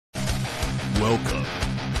Welcome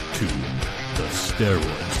to the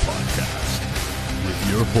Steroids Podcast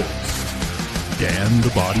with your host, Dan the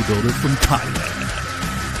Bodybuilder from Thailand.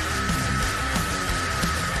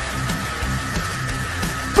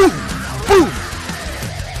 Boom! Boom!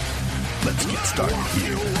 Let's get started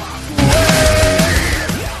here.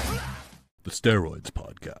 The Steroids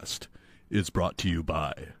Podcast is brought to you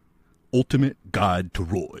by Ultimate Guide to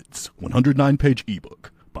Roids, 109-page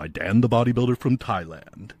ebook by Dan the Bodybuilder from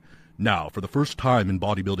Thailand. Now, for the first time in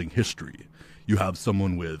bodybuilding history, you have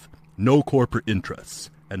someone with no corporate interests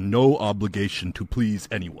and no obligation to please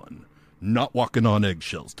anyone, not walking on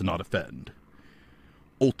eggshells to not offend.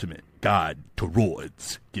 Ultimate Guide to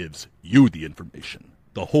Roids gives you the information,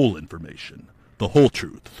 the whole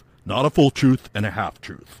truth, not a full truth and a half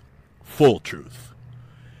truth, full truth.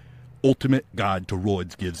 Ultimate Guide to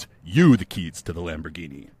Roids gives you the keys to the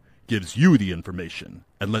Lamborghini, gives you the information,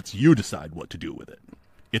 and lets you decide what to do with it.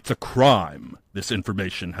 It's a crime this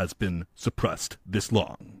information has been suppressed this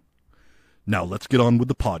long. Now let's get on with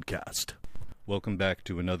the podcast. Welcome back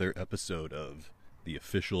to another episode of the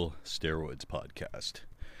official Steroids Podcast.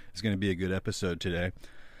 It's going to be a good episode today.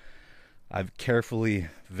 I've carefully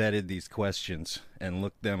vetted these questions and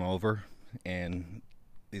looked them over, and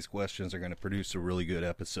these questions are going to produce a really good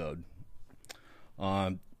episode.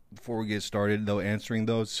 Before we get started, though, answering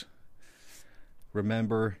those,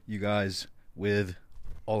 remember, you guys, with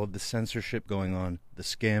all of the censorship going on, the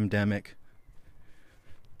scamdemic,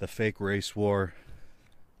 the fake race war,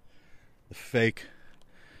 the fake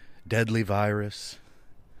deadly virus,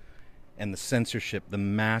 and the censorship, the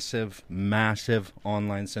massive, massive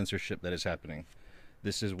online censorship that is happening.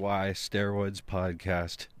 This is why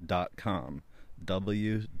steroidspodcast.com,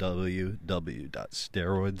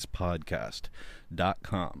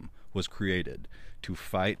 www.steroidspodcast.com was created to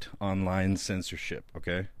fight online censorship,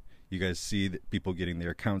 okay? You guys see that people getting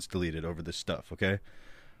their accounts deleted over this stuff, okay?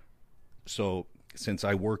 So, since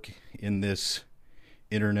I work in this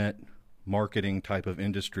internet marketing type of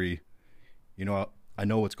industry, you know, I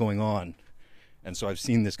know what's going on. And so I've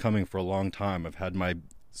seen this coming for a long time. I've had my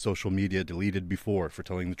social media deleted before for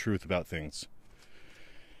telling the truth about things.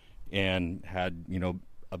 And had, you know,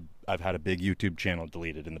 I've had a big YouTube channel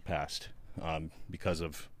deleted in the past because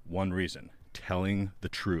of one reason: telling the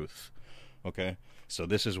truth, okay? So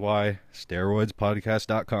this is why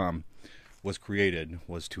steroidspodcast.com was created,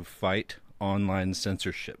 was to fight online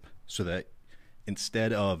censorship, so that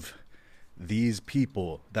instead of these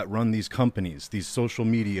people that run these companies, these social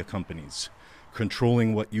media companies,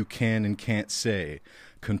 controlling what you can and can't say,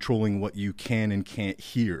 controlling what you can and can't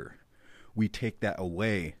hear, we take that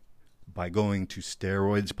away by going to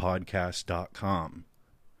steroidspodcast.com,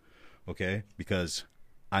 okay? Because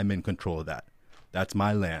I'm in control of that. That's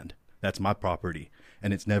my land. That's my property,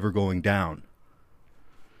 and it's never going down.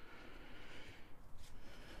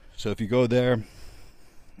 So if you go there,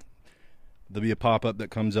 there'll be a pop-up that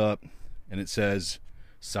comes up, and it says,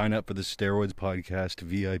 sign up for the Steroids Podcast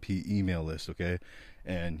VIP email list, okay?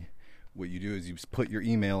 And what you do is you put your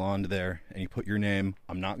email onto there, and you put your name.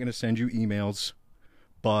 I'm not going to send you emails,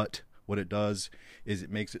 but what it does is it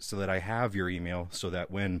makes it so that I have your email, so that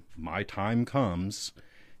when my time comes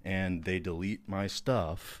and they delete my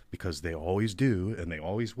stuff, because they always do and they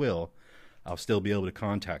always will, I'll still be able to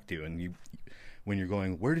contact you. And you, when you're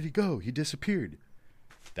going, where did he go? He disappeared.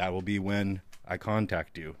 That will be when I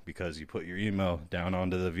contact you, because you put your email down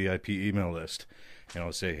onto the VIP email list, and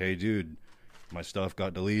I'll say, hey dude, my stuff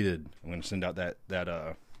got deleted. I'm going to send out that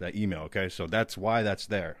email, okay? So that's why that's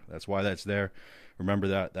there. That's why that's there. Remember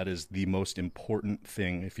that. That is the most important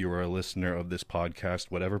thing if you are a listener of this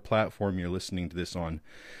podcast, whatever platform you're listening to this on.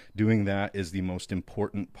 Doing that is the most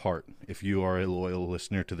important part if you are a loyal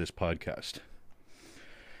listener to this podcast.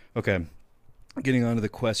 Okay, getting on to the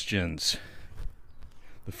questions.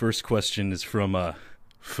 The first question is from a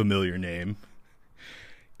familiar name,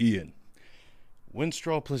 Ian.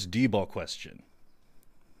 Winstrol plus D-ball question.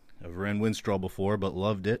 I've ran Winstrol before, but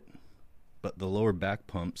loved it. But the lower back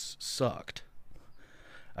pumps sucked.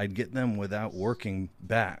 I'd get them without working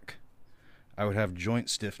back. I would have joint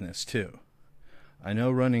stiffness too. I know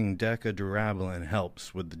running Decadurabolin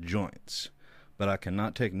helps with the joints, but I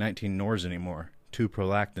cannot take 19 Nors anymore. Too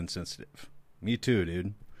prolactin sensitive. Me too,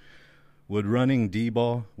 dude. Would running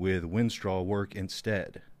D-ball with Winstrol work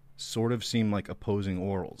instead? Sort of seem like opposing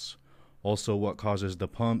orals. Also, what causes the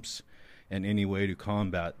pumps and any way to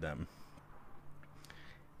combat them?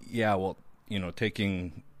 Yeah, well, you know,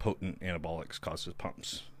 taking potent anabolics causes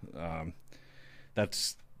pumps.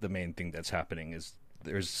 That's the main thing that's happening, is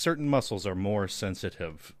there's certain muscles are more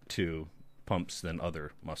sensitive to pumps than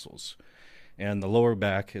other muscles. And the lower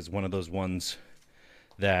back is one of those ones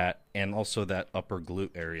that, and also that upper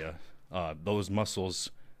glute area. Those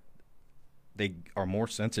muscles, they are more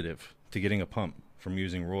sensitive to getting a pump from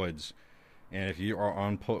using roids. And if you are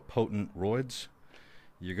on potent roids,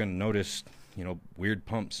 you're going to notice, weird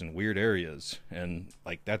pumps in weird areas. And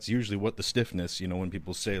like, that's usually what the stiffness, when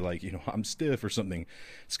people say like, I'm stiff or something,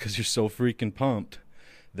 it's because you're so freaking pumped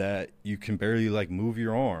that you can barely like move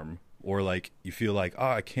your arm, or like you feel like,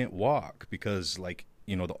 I can't walk because like,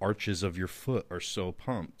 the arches of your foot are so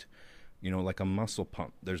pumped, like a muscle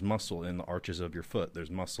pump. There's muscle in the arches of your foot.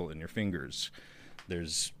 There's muscle in your fingers.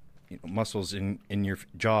 There's muscles in your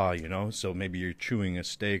jaw, so maybe you're chewing a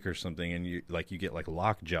steak or something and you get like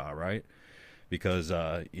lockjaw, right? Because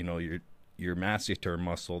your masseter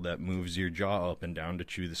muscle that moves your jaw up and down to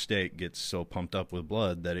chew the steak gets so pumped up with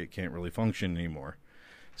blood that it can't really function anymore.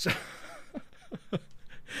 So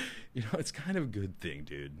it's kind of a good thing,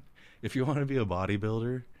 dude. If you want to be a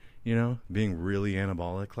bodybuilder, being really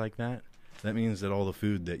anabolic like that means that all the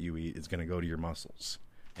food that you eat is going to go to your muscles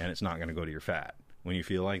and it's not going to go to your fat. When you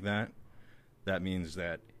feel like that, that means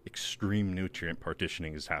that extreme nutrient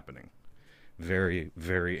partitioning is happening. Very,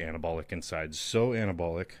 very anabolic inside. So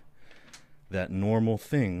anabolic that normal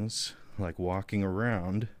things like walking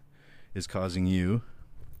around is causing you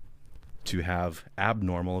to have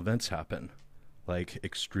abnormal events happen, like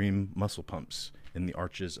extreme muscle pumps in the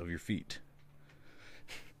arches of your feet.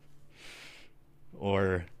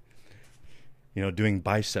 Or, doing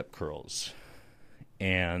bicep curls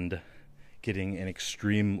and getting an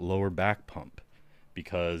extreme lower back pump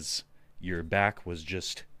because your back was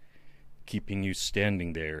just keeping you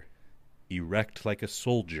standing there erect like a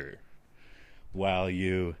soldier while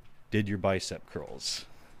you did your bicep curls.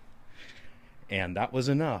 And that was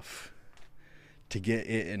enough to get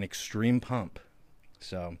it an extreme pump.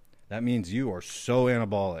 So that means you are so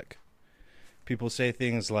anabolic. People say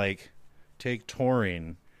things like, take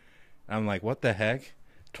taurine. I'm like, what the heck?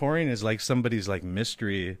 Taurine is like somebody's like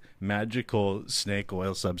mystery magical snake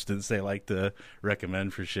oil substance they like to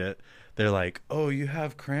recommend for shit. They're like, oh, you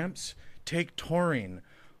have cramps? Take taurine.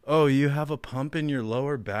 Oh, you have a pump in your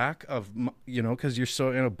lower back because you're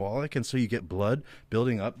so anabolic and so you get blood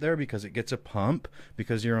building up there because it gets a pump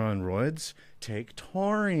because you're on roids? Take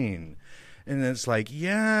taurine. And it's like,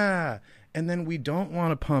 yeah. And then we don't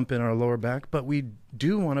want to pump in our lower back, but we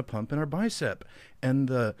do want to pump in our bicep. And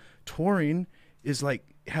the taurine is like,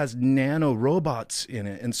 has nano robots in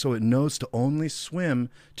it, and so it knows to only swim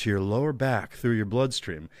to your lower back through your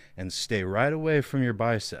bloodstream and stay right away from your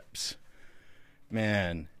biceps.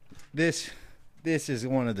 Man, this is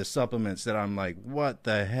one of the supplements that I'm like, what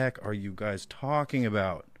the heck are you guys talking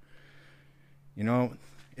about?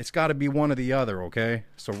 It's got to be one or the other, okay?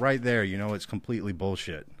 So right there, it's completely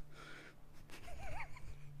bullshit.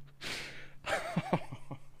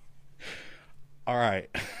 All right.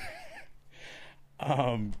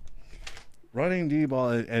 Running D-ball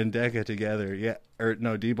and Deca together,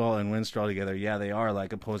 D-ball and Winstrol together, yeah, they are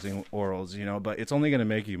like opposing orals, but it's only going to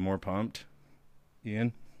make you more pumped,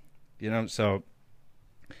 Ian. So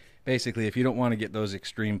basically, if you don't want to get those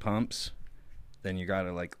extreme pumps, then you got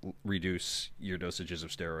to like reduce your dosages of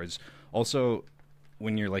steroids. Also,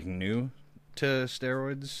 when you're like new to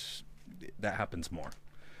steroids, that happens more.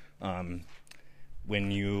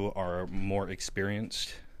 When you are more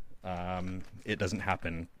experienced, it doesn't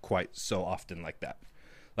happen quite so often like that.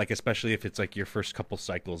 Like, especially if it's like your first couple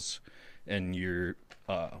cycles and your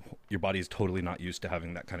body is totally not used to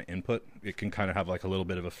having that kind of input, it can kind of have like a little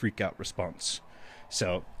bit of a freak out response.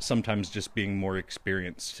 So sometimes just being more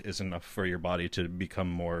experienced is enough for your body to become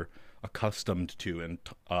more accustomed to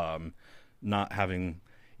and not having,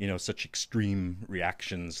 such extreme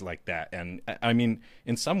reactions like that. And I mean,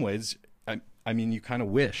 in some ways, I mean, you kind of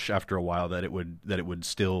wish after a while that it would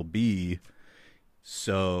still be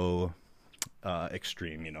so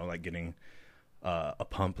extreme, like getting a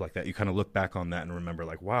pump like that. You kind of look back on that and remember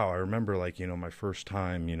like, wow, I remember like, my first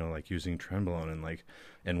time, like using Trenbolone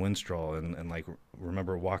and Winstrol and like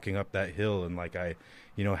remember walking up that hill and like I,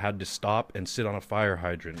 had to stop and sit on a fire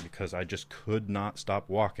hydrant because I just could not stop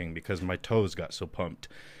walking because my toes got so pumped.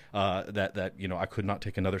 That I could not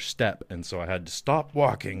take another step, and so I had to stop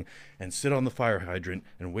walking and sit on the fire hydrant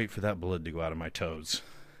and wait for that blood to go out of my toes.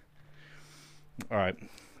 All right,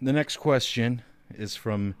 the next question is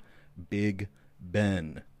from Big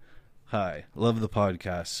Ben. Hi, love the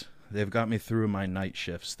podcast. They've got me through my night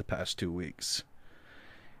shifts the past 2 weeks.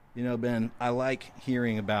 Ben, I like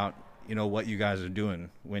hearing about what you guys are doing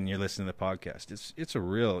when you're listening to the podcast. It's a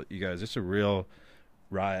real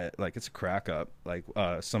riot, like it's a crack up, like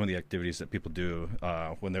some of the activities that people do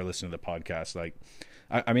when they're listening to the podcast. Like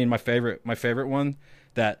I mean my favorite one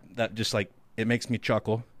that just like it makes me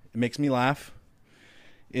chuckle, it makes me laugh,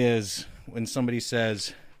 is when somebody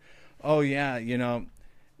says, "Oh yeah, me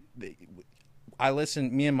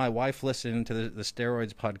and my wife listen to the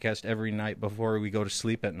Steroids podcast every night before we go to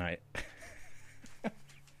sleep at night."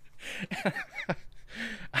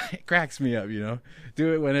 It cracks me up, Do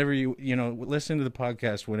it whenever listen to the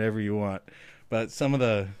podcast whenever you want. But some of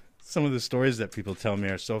the stories that people tell me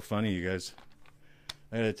are so funny, you guys.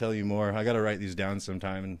 I gotta tell you more. I gotta write these down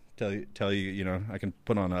sometime and tell you. I can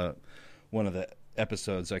put on one of the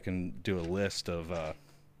episodes. I can do a list of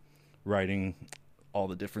writing all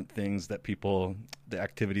the different things that the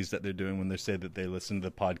activities that they're doing when they say that they listen to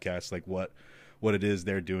the podcast, like what it is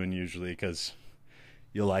they're doing usually, because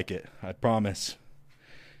you'll like it, I promise.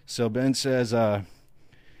 So Ben says the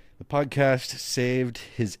podcast saved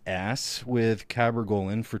his ass with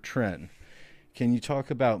cabergoline for Tren. Can you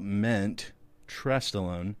talk about Ment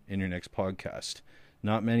Trestolone in your next podcast?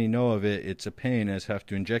 Not many know of it. It's a pain as have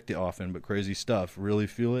to inject it often, but crazy stuff. Really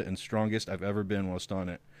feel it and strongest I've ever been whilst on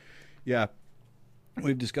it. Yeah,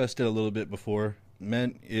 we've discussed it a little bit before.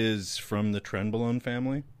 Ment is from the Trenbolone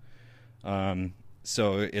family.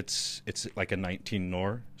 So it's like a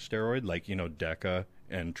 19-nor steroid, like, Deca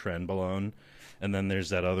and Trenbolone. And then there's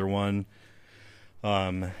that other one,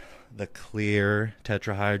 the clear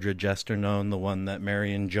tetrahydrogesterone, the one that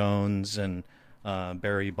Marion Jones and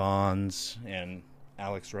Barry Bonds and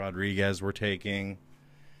Alex Rodriguez were taking.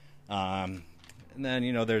 And then,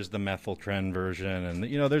 there's the methyltren version, and,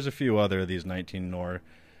 there's a few other of these 19-nor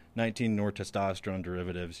testosterone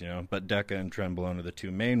derivatives, but Deca and Trenbolone are the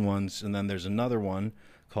two main ones. And then there's another one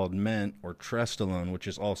called Ment or Trestolone, which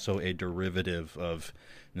is also a derivative of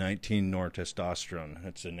 19-nor testosterone.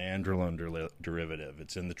 It's an androlone derivative.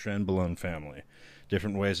 It's in the Trenbolone family.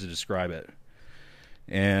 Different ways to describe it.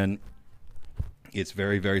 And it's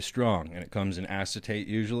very, very strong, and it comes in acetate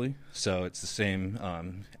usually. So it's the same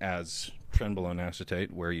as Trenbolone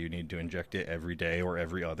acetate, where you need to inject it every day or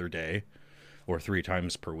every other day or 3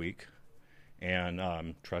 times per week. And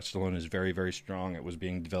Trestolone is very, very strong. It was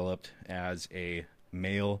being developed as a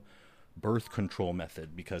male birth control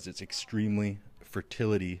method because it's extremely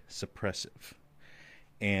fertility suppressive.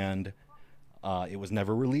 And it was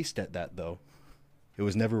never released at that, though. It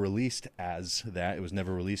was never released as that. It was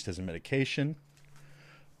never released as a medication.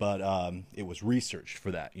 But it was researched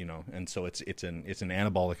for that, and so it's an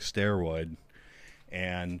anabolic steroid,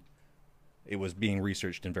 and it was being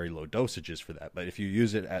researched in very low dosages for that. But if you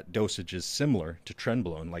use it at dosages similar to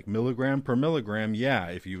Trenbolone, like milligram per milligram, yeah,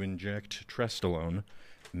 if you inject Trestolone,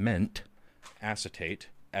 Ment acetate,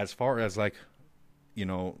 as far as like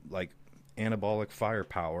anabolic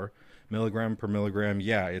firepower, milligram per milligram,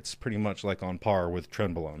 yeah, it's pretty much like on par with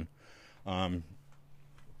Trenbolone.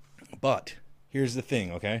 But here's the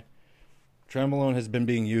thing, okay? Trenbolone has been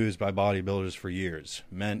being used by bodybuilders for years.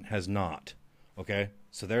 Ment has not, okay?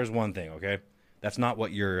 So there's one thing, okay? That's not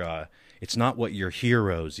what it's not what your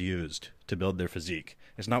heroes used to build their physique.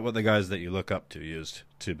 It's not what the guys that you look up to used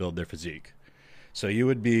to build their physique. So you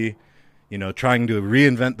would be, trying to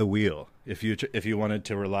reinvent the wheel if you wanted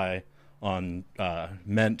to rely on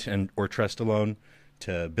Ment or Trestolone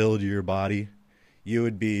to build your body. You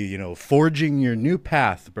would be, forging your new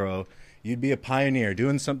path, bro. You'd be a pioneer,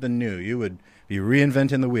 doing something new. You would be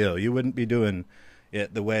reinventing the wheel. You wouldn't be doing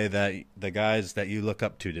it the way that the guys that you look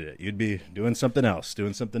up to did it. You'd be doing something else,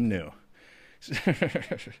 doing something new.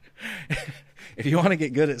 If you want to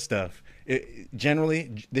get good at stuff,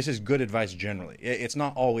 generally, this is good advice. Generally, it's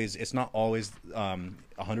not always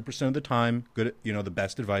 100% of the time good at, the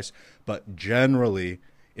best advice. But generally,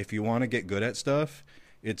 if you want to get good at stuff,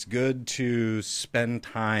 it's good to spend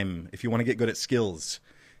time. If you want to get good at skills,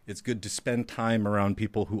 it's good to spend time around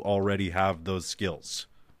people who already have those skills.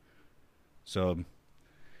 So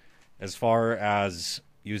as far as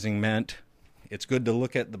using Ment, it's good to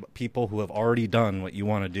look at the people who have already done what you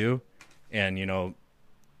want to do and,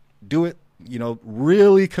 do it,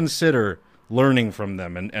 really consider learning from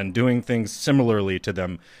them and doing things similarly to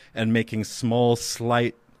them and making small,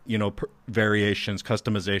 slight, variations,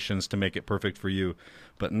 customizations to make it perfect for you,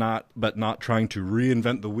 but not trying to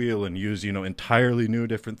reinvent the wheel and use, entirely new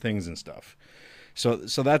different things and stuff. So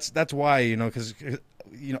that's why, because,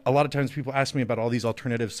 a lot of times people ask me about all these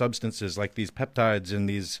alternative substances like these peptides and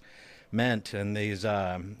these Ment and these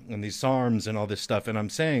SARMs and all this stuff. And I'm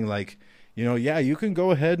saying, like, yeah, you can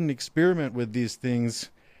go ahead and experiment with these things.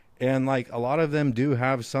 And, like, a lot of them do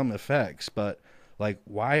have some effects, but, like,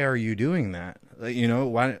 why are you doing that?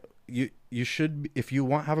 Why you should, if you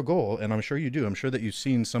have a goal, and I'm sure you do. I'm sure that you've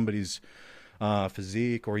seen somebody's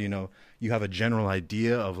physique, or, you know, you have a general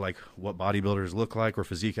idea of like what bodybuilders look like or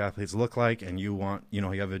physique athletes look like, and you want, you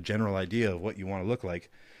know, you have a general idea of what you want to look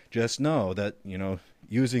like, just know that, you know,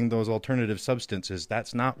 using those alternative substances,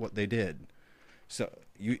 that's not what they did. So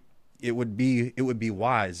it would be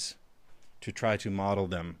wise to try to model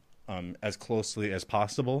them as closely as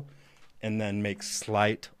possible, and then make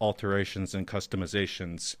slight alterations and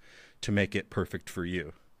customizations to make it perfect for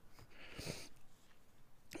you.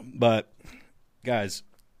 But guys,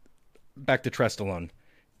 back to Trestolone.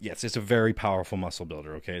 Yes, it's a very powerful muscle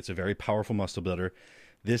builder, okay? It's a very powerful muscle builder.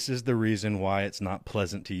 This is the reason why it's not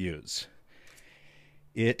pleasant to use.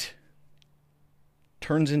 It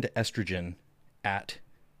turns into estrogen at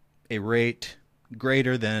a rate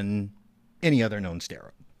greater than any other known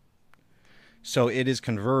steroid. So it is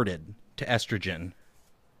converted to estrogen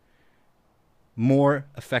more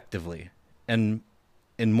effectively and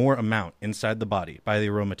in more amount inside the body by the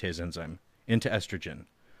aromatase enzyme into estrogen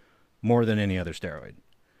more than any other steroid.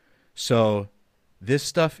 So this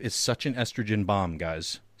stuff is such an estrogen bomb,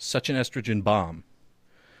 guys. Such an estrogen bomb.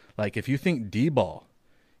 Like, if you think D-bol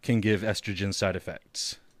can give estrogen side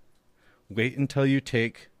effects, wait until you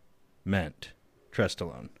take Ment,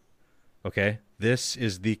 Trestolone. Okay? This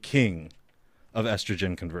is the king of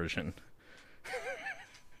estrogen conversion.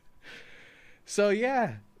 So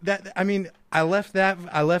yeah, I mean, I left that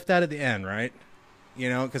at the end, right? You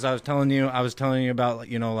know, because I was telling you about,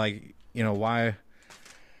 you know, like, you know, why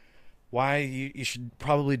you should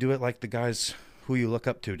probably do it like the guys who you look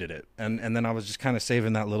up to did it, and then I was just kind of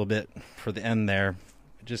saving that little bit for the end there,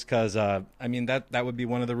 just because I mean, that would be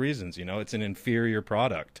one of the reasons. You know, it's an inferior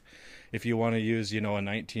product. If you want to use, you know, a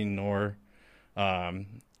 19 nor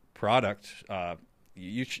product,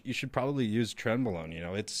 you should probably use Trenbolone. You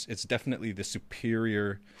know, it's definitely the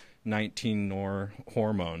superior 19 nor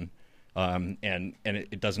hormone, and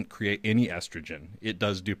it doesn't create any estrogen. It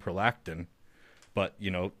does do prolactin, but, you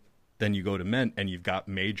know, then you go to Ment and you've got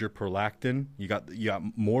major prolactin. You got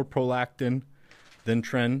more prolactin than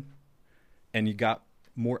Tren, and you got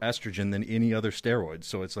more estrogen than any other steroid.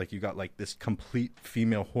 So it's like you got like this complete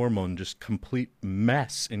female hormone, just complete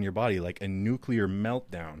mess in your body, like a nuclear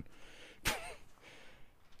meltdown.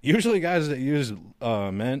 Usually guys that use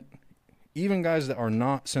Ment, even guys that are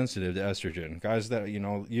not sensitive to estrogen, guys that, you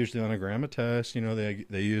know, usually on a Gamma test, you know, they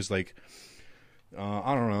use like,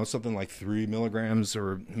 I don't know, something like 3 milligrams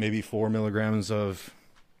or maybe 4 milligrams of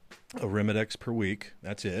Arimidex per week.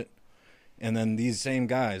 That's it. And then these same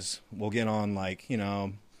guys will get on, like, you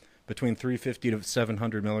know, between 350 to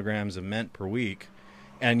 700 milligrams of Ment per week.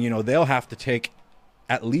 And, you know, they'll have to take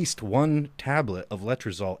at least one tablet of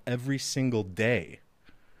Letrozole every single day.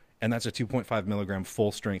 And that's a 2.5 milligram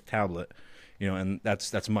full strength tablet, you know, and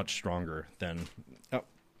that's much stronger than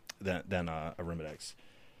Arimidex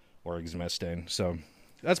or Exemestane. So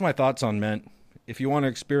that's my thoughts on Ment. If you want to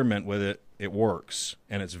experiment with it, it works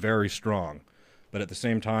and it's very strong, but at the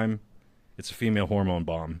same time, it's a female hormone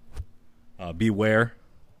bomb. Beware.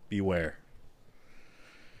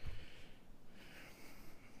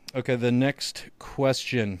 Okay, the next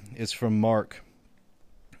question is from Mark.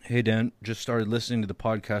 Hey Dan, just started listening to the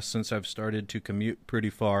podcast since I've started to commute pretty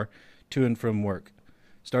far to and from work.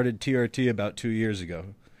 Started TRT about 2 years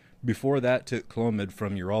ago. Before that, took Clomid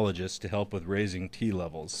from urologists to help with raising T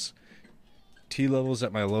levels. T levels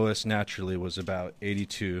at my lowest naturally was about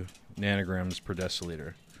 82 nanograms per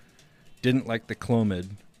deciliter. Didn't like the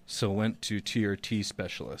Clomid, so went to TRT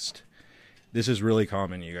specialist. This is really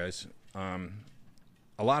common, you guys.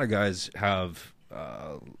 A lot of guys have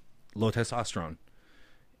low testosterone.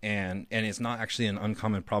 And it's not actually an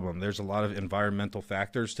uncommon problem. There's a lot of environmental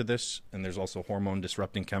factors to this, and there's also hormone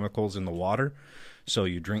disrupting chemicals in the water. So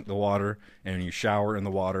you drink the water and you shower in the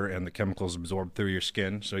water and the chemicals absorb through your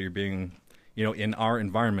skin. So you're being, you know, in our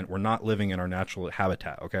environment, we're not living in our natural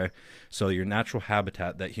habitat, okay? So your natural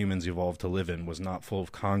habitat that humans evolved to live in was not full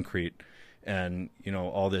of concrete and, you know,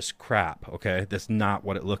 all this crap, okay? That's not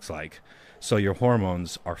what it looks like. So your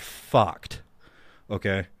hormones are fucked,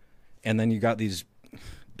 okay? And then you got these...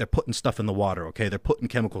 They're putting stuff in the water, okay? They're putting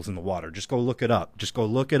chemicals in the water. Just go look it up. Just go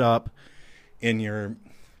look it up in your,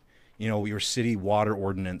 you know, your city water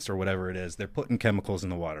ordinance or whatever it is. They're putting chemicals in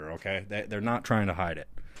the water, okay? They're not trying to hide it.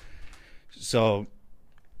 So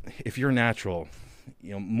if you're natural,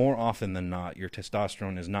 you know, more often than not, your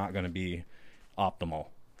testosterone is not going to be optimal.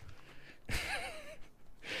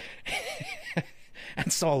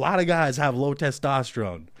 And so a lot of guys have low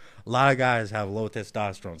testosterone. A lot of guys have low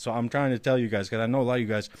testosterone. So I'm trying to tell you guys, because I know a lot of you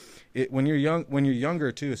guys, when you're young, when you're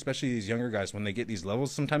younger too, especially these younger guys, when they get these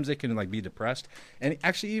levels, sometimes they can like be depressed. And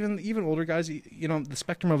actually, even older guys, you know, the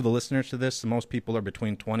spectrum of the listeners to this, most people are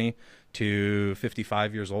between 20 to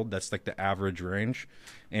 55 years old. That's like the average range,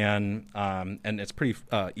 and it's pretty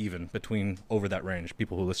even between over that range.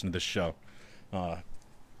 People who listen to this show,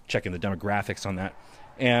 checking the demographics on that,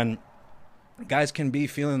 and guys can be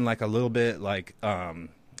feeling like a little bit like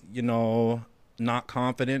you know, not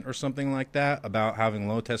confident or something like that about having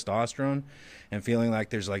low testosterone and feeling like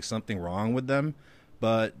there's like something wrong with them.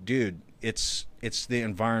 But dude, it's the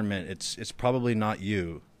environment. It's probably not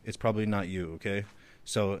you. It's probably not you, okay?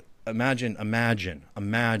 So imagine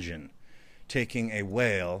taking a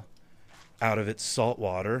whale out of its salt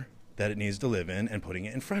water that it needs to live in and putting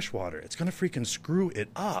it in fresh water. It's going to freaking screw it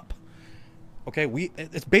up. Okay,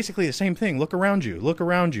 it's basically the same thing. Look around you. Look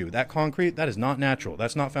around you. That concrete, that is not natural.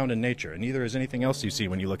 That's not found in nature. And neither is anything else you see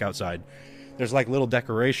when you look outside. There's like little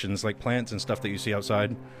decorations, like plants and stuff that you see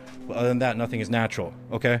outside. But other than that, nothing is natural.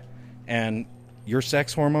 Okay? And your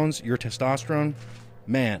sex hormones, your testosterone,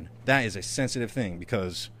 man, that is a sensitive thing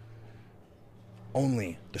because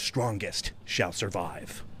only the strongest shall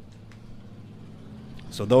survive.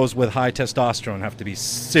 So those with high testosterone have to be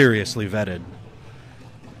seriously vetted.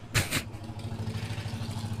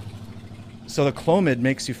 So the Clomid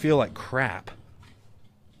makes you feel like crap.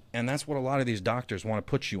 And that's what a lot of these doctors want to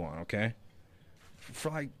put you on, okay? For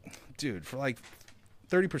like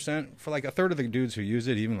 30%, for like a third of the dudes who use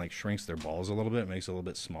it, even like shrinks their balls a little bit, makes it a little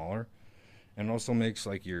bit smaller. And also makes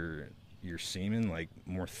like your semen like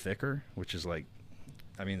more thicker, which is like,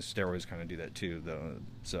 I mean, steroids kind of do that too, though.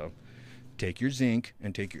 So take your zinc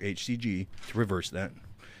and take your HCG to reverse that.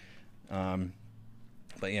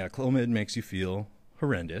 But yeah, Clomid makes you feel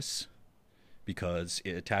horrendous, because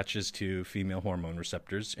it attaches to female hormone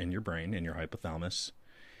receptors in your brain, in your hypothalamus.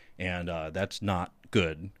 And that's not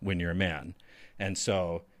good when you're a man. And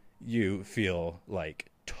so you feel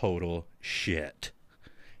like total shit.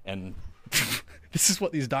 And this is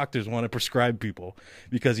what these doctors want to prescribe people.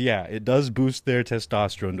 Because, yeah, it does boost their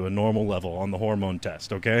testosterone to a normal level on the hormone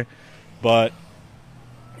test, okay? But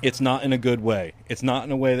it's not in a good way. It's not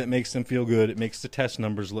in a way that makes them feel good. It makes the test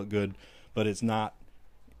numbers look good, but it's not.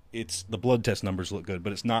 It's the blood test numbers look good,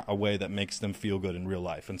 but it's not a way that makes them feel good in real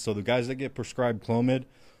life. And so the guys that get prescribed Clomid,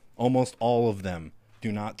 almost all of them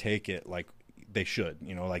do not take it like they should.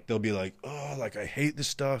 You know, like they'll be like, oh, like I hate this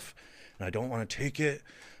stuff and I don't want to take it,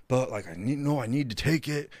 but like I need to take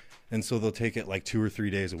it. And so they'll take it like 2 or 3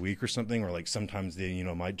 days a week or something, or like sometimes they, you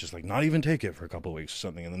know, might just like not even take it for a couple of weeks or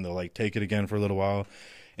something, and then they'll like take it again for a little while.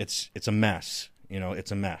 It's a mess. You know,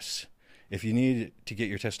 it's a mess. If you need to get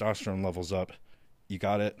your testosterone levels up, you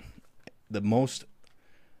got it.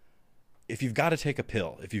 If you've got to take a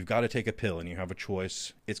pill, and you have a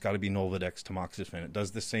choice, it's got to be Nolvadex tamoxifen. It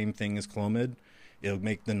does the same thing as Clomid. It'll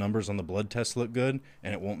make the numbers on the blood test look good,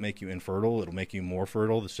 and it won't make you infertile. It'll make you more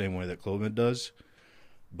fertile the same way that Clomid does.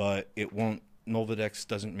 But it won't. Nolvadex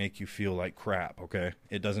doesn't make you feel like crap, okay?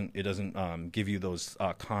 It doesn't give you those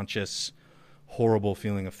conscious, horrible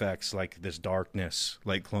feeling effects like this darkness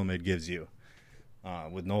like Clomid gives you.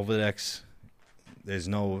 With Nolvadex, there's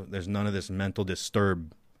none of this mental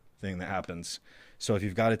disturb thing that happens. So if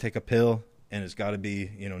you've got to take a pill, and it's got to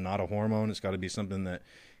be, you know, not a hormone, it's got to be something that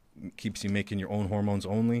keeps you making your own hormones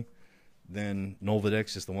only, then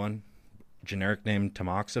Nolvadex is the one. Generic name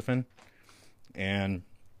tamoxifen. And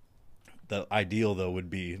the ideal though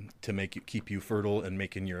would be to keep you fertile and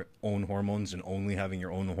making your own hormones and only having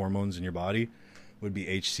your own hormones in your body would be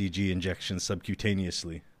HCG injections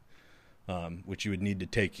subcutaneously. Which you would need to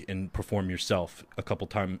take and perform yourself a couple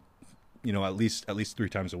times, you know, at least 3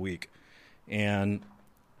 times a week. And,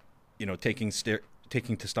 you know, taking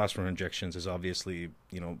testosterone injections is obviously,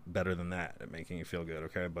 you know, better than that at making you feel good,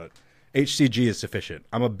 okay? But HCG is sufficient.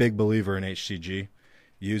 I'm a big believer in HCG.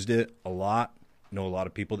 Used it a lot. Know a lot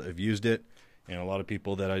of people that have used it, and a lot of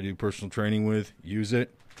people that I do personal training with use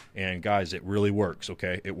it. And guys, it really works,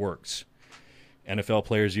 okay? It works. NFL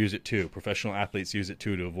players use it too. Professional athletes use it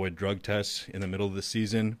too to avoid drug tests in the middle of the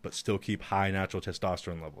season, but still keep high natural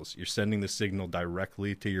testosterone levels. You're sending the signal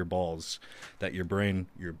directly to your balls that your brain,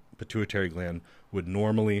 your pituitary gland, would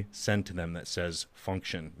normally send to them that says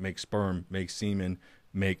function, make sperm, make semen,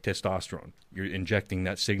 make testosterone. You're injecting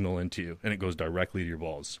that signal into you, and it goes directly to your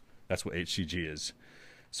balls. That's what HCG is.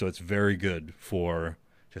 So it's very good for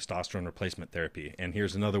testosterone replacement therapy. And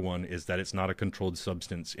here's another one, is that it's not a controlled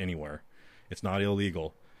substance anywhere. It's not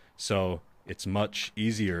illegal. So it's much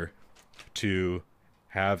easier to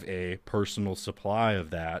have a personal supply of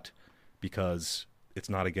that because it's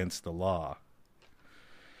not against the law.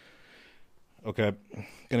 Okay,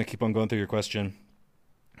 gonna keep on going through your question.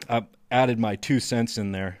 I added my 2 cents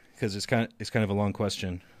in there because it's kind of a long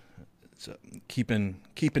question. So keeping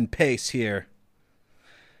pace here.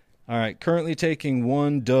 All right, currently taking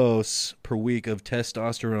 1 dose per week of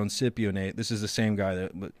testosterone cypionate. This is the same guy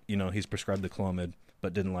that, he's prescribed the Clomid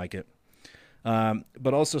but didn't like it.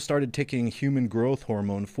 But also started taking human growth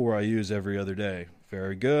hormone 4 IUs every other day.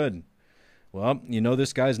 Very good. Well,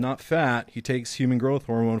 this guy's not fat. He takes human growth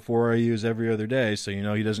hormone 4 IUs every other day, so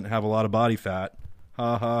he doesn't have a lot of body fat.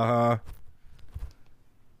 Ha ha ha.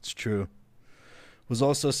 It's true. Was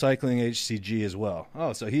also cycling HCG as well.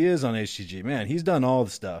 Oh, so he is on HCG. Man, he's done all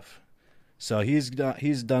the stuff. So he's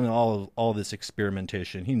done all this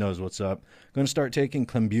experimentation. He knows what's up. Going to start taking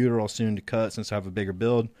clenbuterol soon to cut since I have a bigger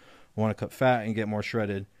build. I want to cut fat and get more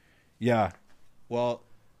shredded. Yeah. Well,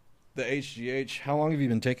 the HGH, how long have you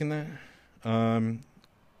been taking that?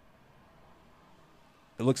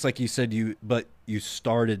 It looks like you said you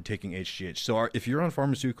started taking HGH. So if you're on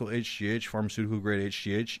pharmaceutical HGH, pharmaceutical grade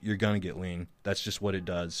HGH, you're going to get lean. That's just what it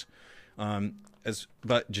does.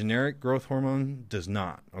 But generic growth hormone does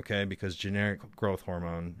not, okay? Because generic growth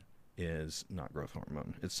hormone is not growth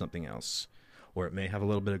hormone. It's something else. Or it may have a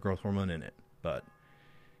little bit of growth hormone in it, but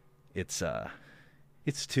it's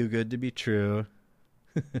too good to be true.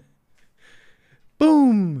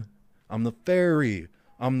 Boom! I'm the fairy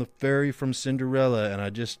from Cinderella, and I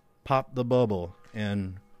just popped the bubble,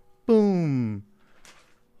 and boom!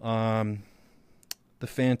 The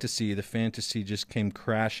fantasy just came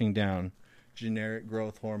crashing down. Generic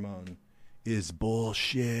growth hormone is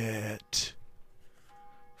bullshit.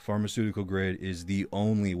 Pharmaceutical grade is the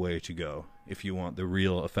only way to go if you want the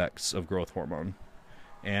real effects of growth hormone.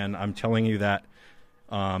 And I'm telling you that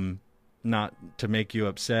not to make you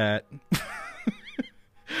upset.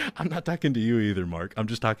 I'm not talking to you either, Mark. I'm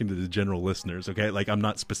just talking to the general listeners, okay? Like, I'm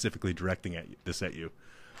not specifically directing this at you.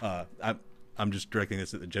 I'm just directing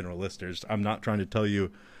this at the general listeners. I'm not trying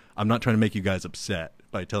to make you guys upset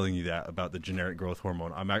by telling you that about the generic growth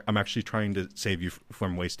hormone. I'm actually trying to save you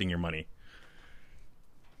from wasting your money.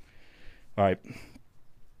 All right.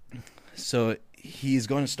 So he's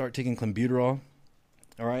going to start taking clenbuterol.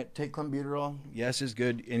 All right, take clenbuterol. Yes, is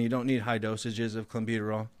good, and you don't need high dosages of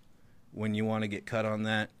clenbuterol when you want to get cut on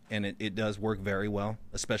that, and it does work very well,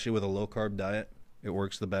 especially with a low-carb diet. It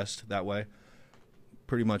works the best that way.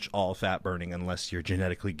 Pretty much all fat burning, unless you're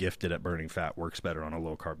genetically gifted at burning fat, works better on a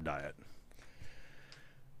low-carb diet.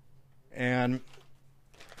 And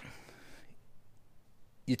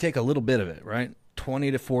you take a little bit of it, right?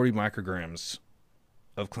 20 to 40 micrograms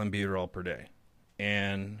of clenbuterol per day.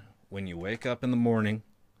 And when you wake up in the morning,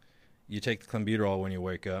 you take the clenbuterol when you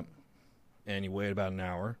wake up, and you wait about an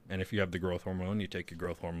hour. And if you have the growth hormone, you take your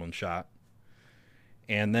growth hormone shot.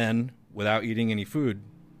 And then, without eating any food,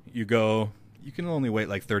 you can only wait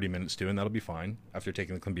like 30 minutes too, and that'll be fine after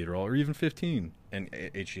taking the clenbuterol, or even 15 and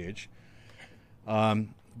HGH.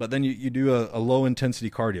 But then you do a low-intensity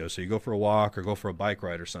cardio. So you go for a walk or go for a bike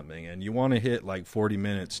ride or something, and you want to hit like 40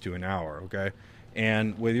 minutes to an hour, okay?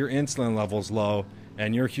 And with your insulin levels low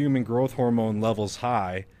and your human growth hormone levels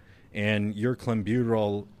high and your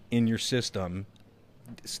clenbuterol in your system,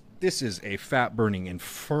 this is a fat-burning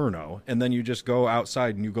inferno. And then you just go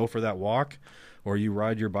outside and you go for that walk, or you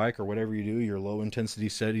ride your bike, or whatever you do, your low-intensity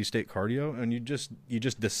steady state cardio, and you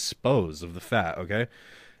just dispose of the fat, okay?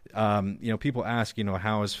 People ask,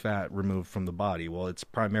 how is fat removed from the body? Well, it's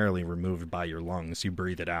primarily removed by your lungs. You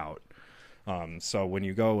breathe it out. So when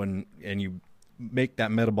you go and you make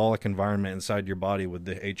that metabolic environment inside your body with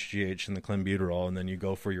the HGH and the clenbuterol, and then you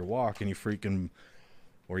go for your walk and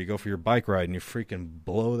or you go for your bike ride and you freaking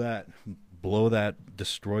blow that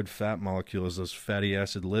destroyed fat molecules, those fatty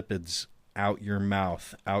acid lipids, out your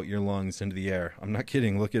mouth, out your lungs, into the air. I'm not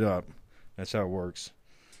kidding. Look it up. That's how it works.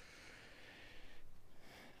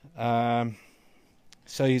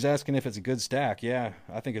 So he's asking if it's a good stack. Yeah,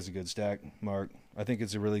 I think it's a good stack, Mark. I think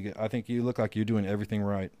it's a really good. I think you look like you're doing everything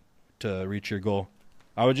right to reach your goal.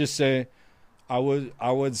 I would say,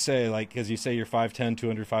 like, because you say you're 5'10",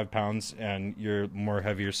 205 pounds, and you're more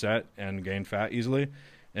heavier set and gain fat easily,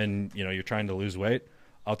 and you're trying to lose weight.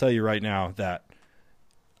 I'll tell you right now that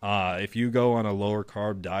if you go on a lower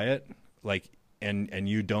carb diet, like, and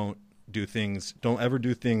you don't ever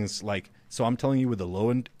do things like, so I'm telling you with the low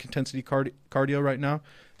intensity cardio right now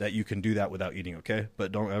that you can do that without eating, okay?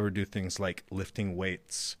 But don't ever do things like lifting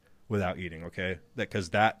weights without eating, okay? Because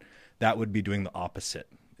that would be doing the opposite,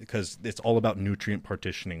 because it's all about nutrient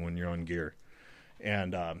partitioning when you're on gear.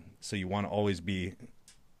 And so you want to always be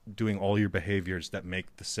doing all your behaviors that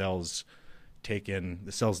make the cells take in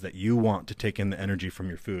the cells that you want to take in the energy from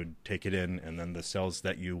your food, take it in, and then the cells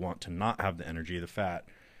that you want to not have the energy, the fat,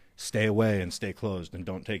 stay away and stay closed and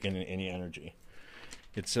don't take in any energy.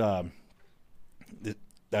 It's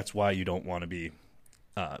that's why you don't want to be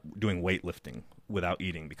doing weightlifting without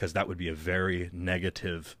eating, because that would be a very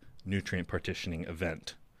negative nutrient partitioning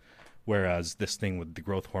event. Whereas this thing with the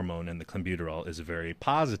growth hormone and the clenbuterol is a very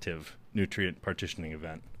positive nutrient partitioning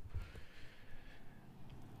event.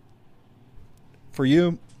 For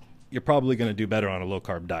you, you're probably going to do better on a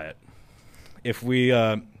low-carb diet. If we,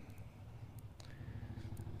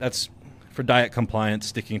 that's for diet compliance,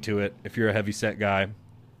 sticking to it. If you're a heavy-set guy,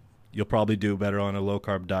 you'll probably do better on a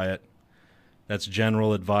low-carb diet. That's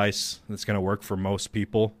general advice that's going to work for most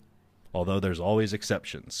people, although there's always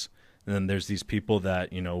exceptions. And then there's these people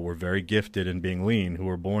that, you know, were very gifted in being lean, who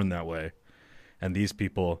were born that way. And these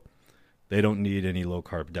people, they don't need any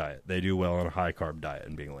low-carb diet. They do well on a high-carb diet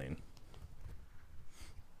and being lean.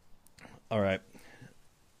 All right.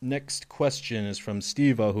 Next question is from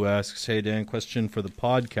Steve-O, who asks, hey, Dan, question for the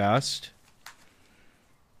podcast.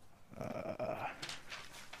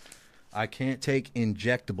 I can't take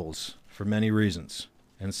injectables for many reasons,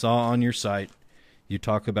 and saw on your site you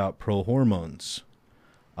talk about pro-hormones.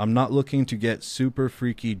 I'm not looking to get super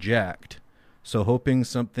freaky jacked, so hoping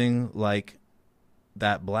something like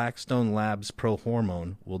that Blackstone Labs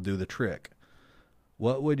pro-hormone will do the trick.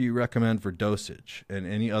 What would you recommend for dosage and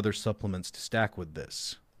any other supplements to stack with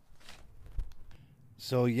this?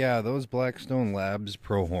 So yeah, those Blackstone Labs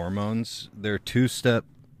pro-hormones, they're two-step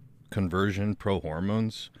conversion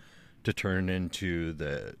pro-hormones to turn into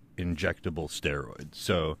the injectable steroids.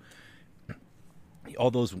 So all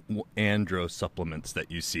those andro supplements that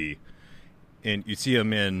you see, and you see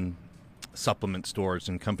them in supplement stores,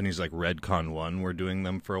 and companies like Redcon One were doing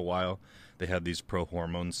them for a while. They had these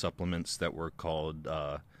pro-hormone supplements that were called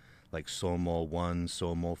like Somol 1,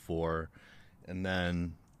 Somol 4, and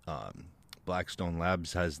then Blackstone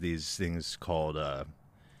Labs has these things called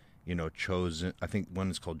Chosen. I think one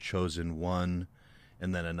is called Chosen 1,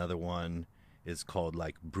 and then another one is called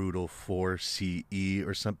like Brutal 4CE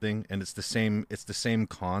or something, and it's the same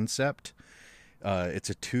concept. It's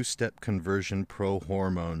a two-step conversion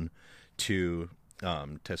pro-hormone to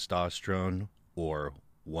testosterone or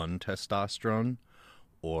 1-testosterone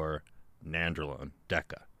or nandrolone,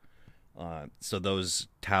 DECA. So those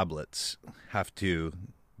tablets have to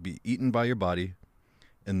be eaten by your body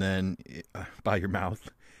and then by your mouth,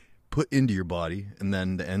 put into your body, and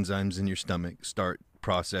then the enzymes in your stomach start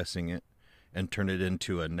processing it and turn it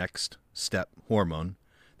into a next step hormone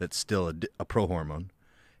that's still a pro-hormone.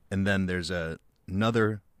 And then there's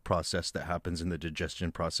another process that happens in the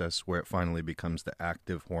digestion process where it finally becomes the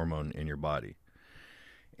active hormone in your body.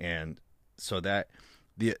 And so that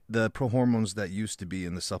the pro-hormones that used to be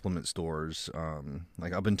in the supplement stores,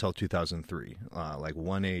 like up until 2003, like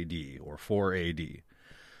 1AD or 4AD,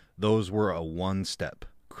 those were a one-step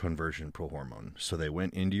conversion pro-hormone. So they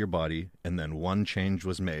went into your body, and then one change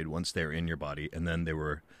was made once they were in your body, and then they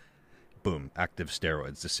were, boom, active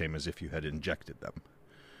steroids, the same as if you had injected them.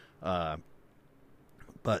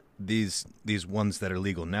 But these ones that are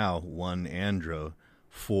legal now, 1-andro,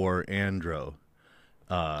 4-andro,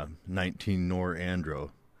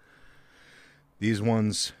 19-norandro, these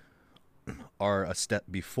ones are a step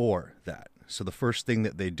before that. So the first thing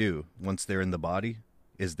that they do once they're in the body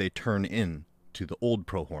is they turn in to the old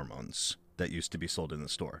pro-hormones that used to be sold in the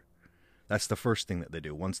store. That's the first thing that they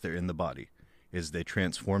do once they're in the body, is they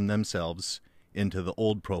transform themselves into the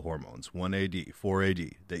old pro-hormones, 1AD,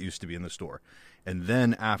 4AD, that used to be in the store. And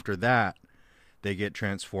then after that, they get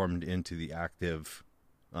transformed into the active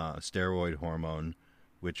steroid hormone,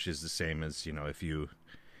 which is the same as, if you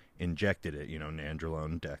injected it,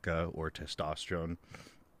 nandrolone, DECA, or testosterone,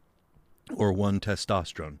 or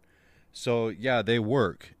 1-testosterone. So yeah, they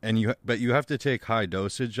work, but you have to take high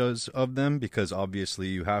dosages of them, because obviously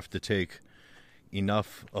you have to take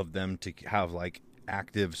enough of them to have like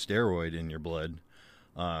active steroid in your blood,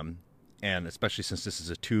 and especially since this is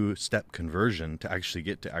a two-step conversion to actually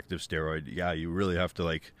get to active steroid, yeah, you really have to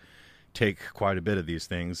like take quite a bit of these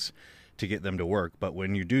things to get them to work. But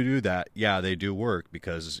when you do that, yeah, they do work,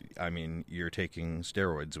 because you're taking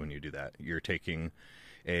steroids when you do that. You're taking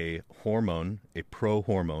a hormone, a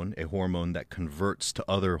pro-hormone, a hormone that converts to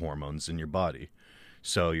other hormones in your body.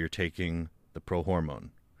 So you're taking the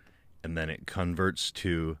pro-hormone, and then it converts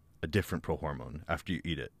to a different pro-hormone after you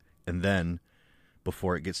eat it. And then,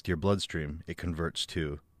 before it gets to your bloodstream, it converts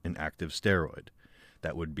to an active steroid.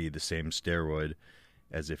 That would be the same steroid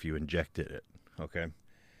as if you injected it, okay?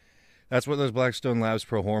 That's what those Blackstone Labs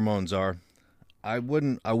pro-hormones are. I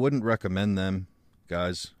wouldn't recommend them,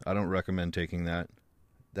 guys. I don't recommend taking that.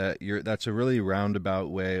 That's a really roundabout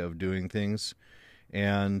way of doing things,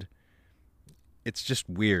 and it's just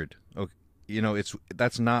weird. Okay,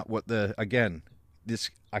 that's not what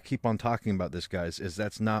I keep on talking about this, guys, is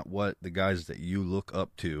that's not what the guys that you look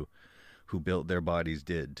up to who built their bodies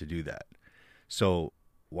did to do that. So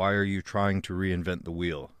why are you trying to reinvent the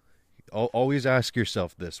wheel? Always ask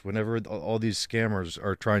yourself this whenever all these scammers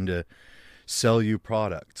are trying to sell you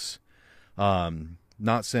products.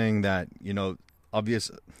 Not saying that,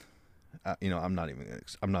 obvious, I'm not even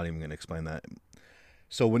going to explain that.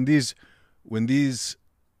 So when these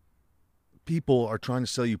people are trying to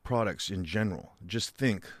sell you products in general, just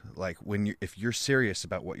think like if you're serious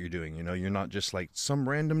about what you're doing, you're not just like some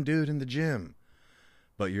random dude in the gym,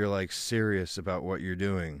 but you're like serious about what you're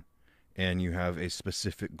doing, and you have a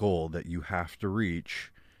specific goal that you have to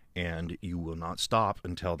reach, and you will not stop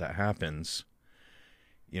until that happens.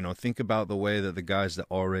 Think about the way that the guys that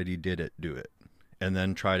already did it do it, and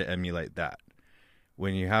then try to emulate that.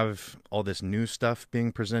 When you have all this new stuff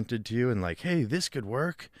being presented to you and like, hey, this could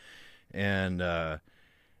work, and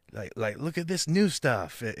like look at this new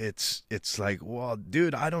stuff. It's like, well,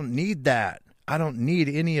 dude, I don't need that. I don't need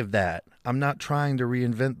any of that. I'm not trying to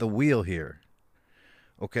reinvent the wheel here.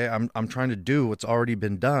 Okay, I'm trying to do what's already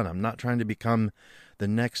been done. I'm not trying to become the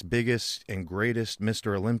next biggest and greatest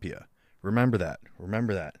Mr. Olympia. Remember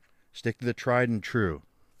that. Stick to the tried and true.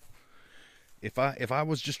 If I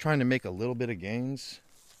was just trying to make a little bit of gains,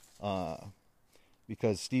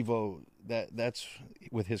 because Steve-O, that's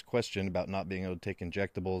with his question about not being able to take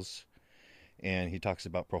injectables, and he talks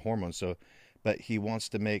about pro-hormones. So, but he wants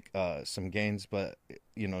to make some gains, but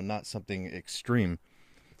not something extreme.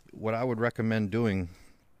 What I would recommend doing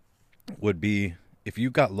would be, if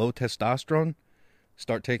you got low testosterone,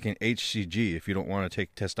 start taking HCG if you don't want to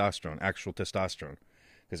take testosterone, actual testosterone,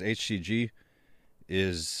 because HCG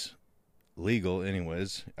is legal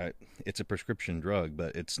anyways. It's a prescription drug,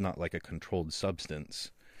 but it's not like a controlled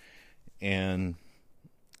substance, and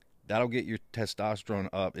that'll get your testosterone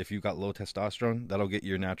up. If you've got low testosterone, that'll get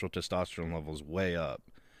your natural testosterone levels way up,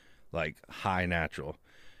 like high natural,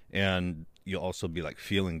 and you'll also be like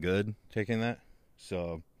feeling good taking that.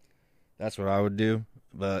 So that's what I would do.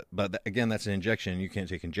 But again, that's an injection. You can't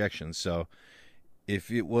take injections. So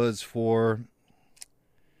if it was for,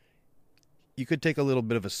 you could take a little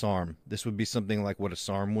bit of a SARM. This would be something like what a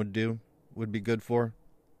SARM would be good for,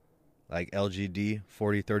 like LGD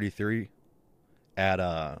 4033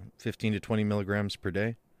 at 15 to 20 milligrams per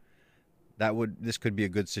day. This could be a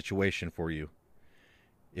good situation for you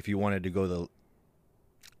if you wanted to go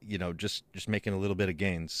just making a little bit of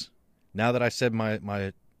gains. Now that I said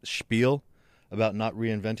my spiel about not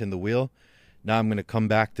reinventing the wheel, now I'm going to come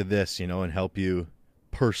back to this, and help you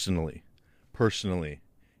personally,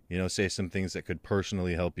 say some things that could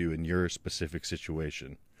personally help you in your specific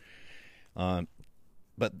situation. But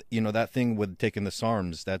that thing with taking the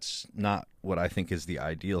SARMs, that's not what I think is the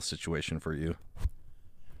ideal situation for you.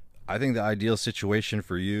 I think the ideal situation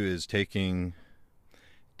for you is taking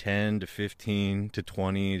 10 to 15 to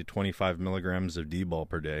 20 to 25 milligrams of D-bol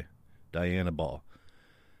per day, Dianabol,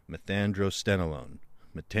 methandrostenolone,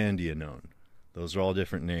 metandianone. Those are all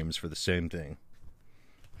different names for the same thing.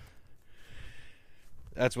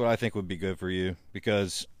 That's what I think would be good for you,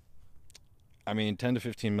 because 10 to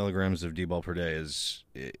 15 milligrams of D-bol per day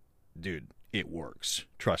it works.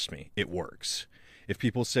 Trust me, it works. If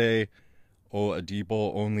people say, oh, a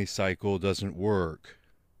D-bol only cycle doesn't work,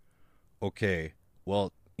 okay,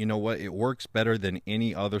 well, you know what? It works better than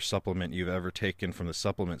any other supplement you've ever taken from the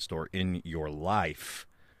supplement store in your life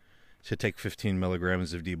to take 15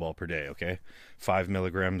 milligrams of D-bol per day, okay? 5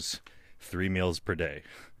 milligrams, 3 meals per day.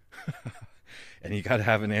 And you got to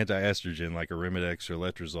have an anti-estrogen like Arimidex or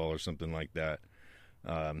Letrozole or something like that,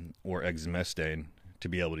 or Exemestane, to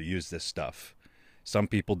be able to use this stuff. Some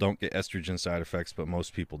people don't get estrogen side effects, but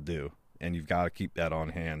most people do. And you've got to keep that on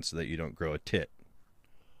hand so that you don't grow a tit.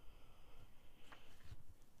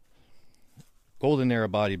 Golden era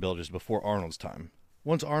bodybuilders before Arnold's time.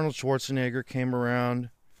 Once Arnold Schwarzenegger came around,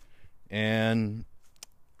 and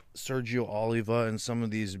Sergio Oliva and some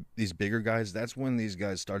of these bigger guys, that's when these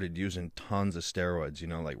guys started using tons of steroids,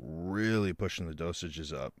 like really pushing the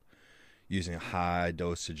dosages up, using high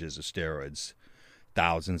dosages of steroids,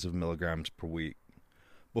 thousands of milligrams per week.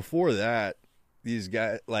 Before that, these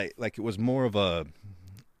guys, like it was more of a,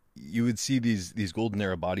 you would see these golden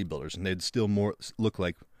era bodybuilders, and they'd still more look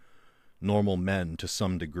like normal men to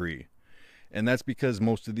some degree. And that's because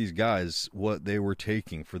most of these guys, what they were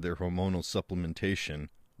taking for their hormonal supplementation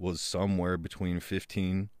was somewhere between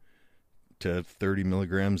 15 to 30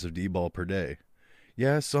 milligrams of D-bol per day.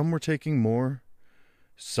 Yeah, some were taking more,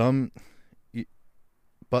 Some,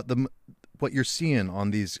 but what you're seeing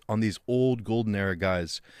on these old golden era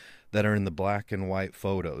guys that are in the black and white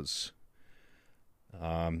photos,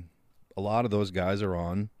 a lot of those guys are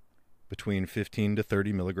on between 15 to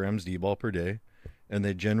 30 milligrams D-bol per day, and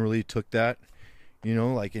they generally took that,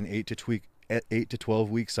 like in 8 to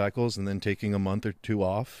 12 week cycles, and then taking a month or two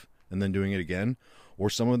off and then doing it again.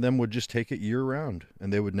 Or some of them would just take it year round,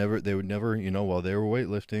 and they would never, while they were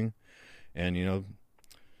weightlifting, and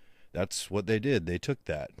that's what they did. They took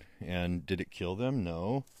that. And did it kill them?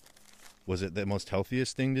 No. Was it the most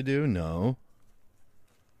healthiest thing to do? No.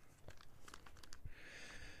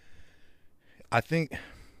 I think,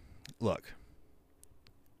 look,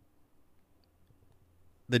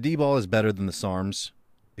 the D-bol is better than the SARMs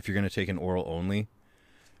if you're going to take an oral only,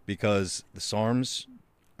 because the SARMs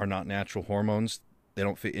are not natural hormones. They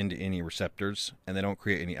don't fit into any receptors, and they don't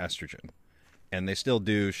create any estrogen. And they still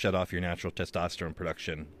do shut off your natural testosterone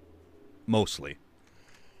production, mostly,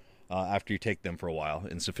 after you take them for a while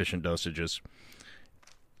in sufficient dosages.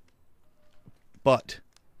 But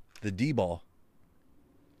the D-bol,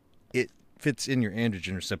 it fits in your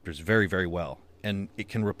androgen receptors very, very well, and it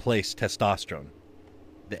can replace testosterone.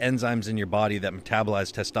 The enzymes in your body that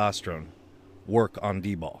metabolize testosterone work on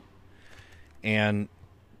D-bol. And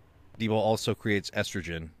D-bol also creates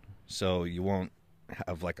estrogen, so you won't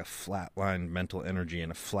have like a flatline mental energy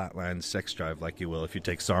and a flatline sex drive like you will if you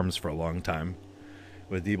take SARMs for a long time.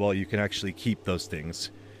 With D-bol, you can actually keep those things.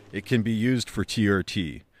 It can be used for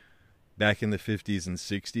TRT. Back in the 50s and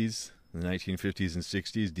 60s, the 1950s and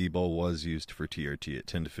 60s, D-bol was used for TRT at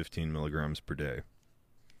 10 to 15 milligrams per day.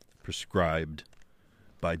 Prescribed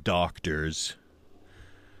by doctors.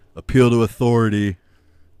 Appeal to authority.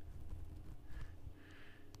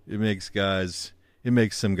 It makes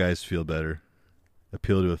some guys feel better.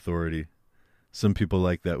 Appeal to authority. Some people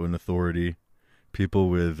like that when authority, people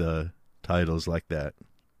with titles like that,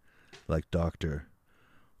 like doctor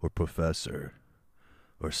or professor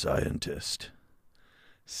or scientist,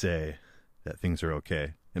 say that things are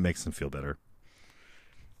okay. It makes them feel better.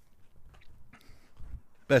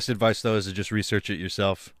 Best advice, though, is to just research it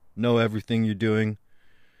yourself. Know everything you're doing.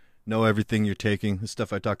 Know everything you're taking. The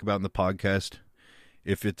stuff I talk about in the podcast,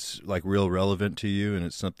 if it's like real relevant to you and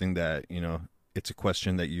it's something that, it's a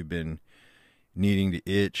question that you've been needing to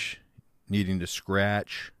itch, needing to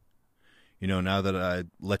scratch, now that I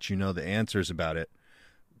let you know the answers about it,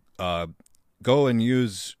 go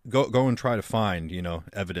and try to find,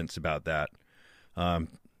 evidence about that.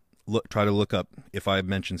 Try to look up, if I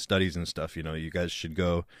mention studies and stuff, you guys should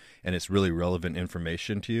go, and it's really relevant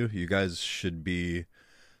information to you. You guys should be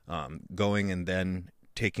going and then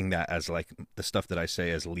taking that as like the stuff that I say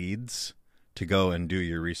as leads to go and do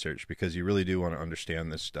your research, because you really do want to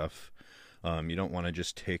understand this stuff. You don't want to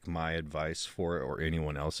just take my advice for it or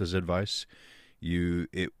anyone else's advice.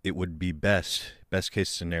 It would be best case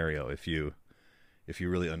scenario if you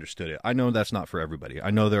really understood it. I know that's not for everybody.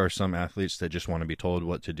 I know there are some athletes that just want to be told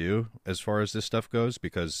what to do as far as this stuff goes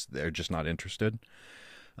because they're just not interested.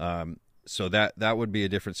 So that would be a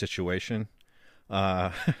different situation.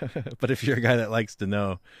 But if you're a guy that likes to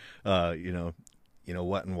know,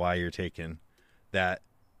 what and why you're taking, that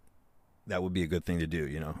would be a good thing to do.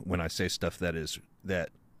 When I say stuff that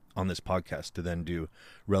on this podcast, to then do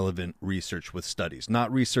relevant research with studies,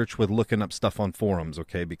 not research with looking up stuff on forums.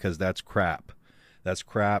 Okay. Because that's crap. That's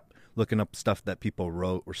crap. Looking up stuff that people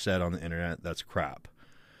wrote or said on the internet, that's crap.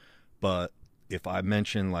 But if I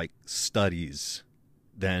mention like studies,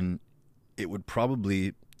 then it would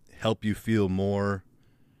probably help you feel more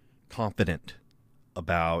confident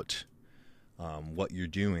about what you're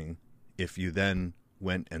doing if you then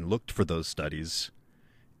went and looked for those studies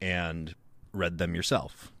and read them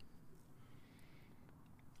yourself.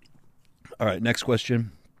 All right, next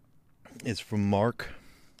question is from Mark.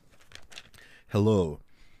 Hello,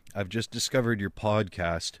 I've just discovered your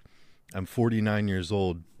podcast. I'm 49 years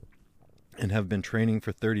old and have been training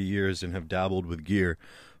for 30 years and have dabbled with gear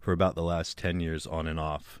for about the last 10 years on and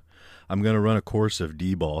off. I'm going to run a course of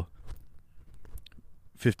D-bol,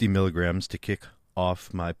 50 milligrams, to kick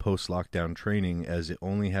off my post-lockdown training, as it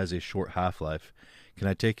only has a short half-life. Can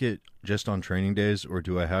I take it just on training days, or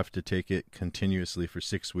do I have to take it continuously for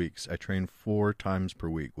 6 weeks? I train 4 times per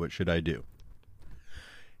week. What should I do?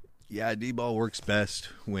 Yeah, D-bol works best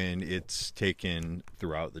when it's taken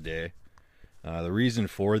throughout the day. The reason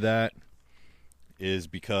for that is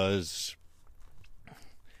because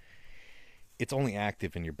it's only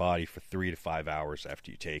active in your body for 3 to 5 hours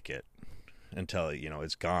after you take it, until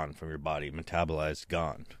it's gone from your body, metabolized,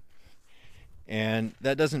 gone. And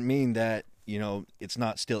that doesn't mean that it's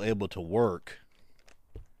not still able to work,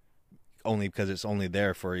 only because it's only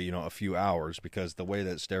there for, a few hours, because the way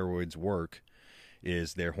that steroids work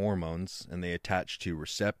is they're hormones, and they attach to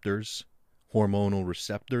receptors, hormonal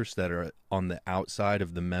receptors that are on the outside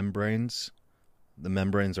of the membranes. The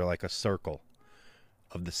membranes are like a circle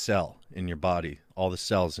of the cell in your body. All the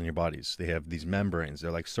cells in your bodies, they have these membranes.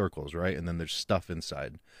 They're like circles, right? And then there's stuff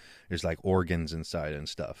inside. There's like organs inside and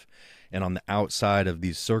stuff. And on the outside of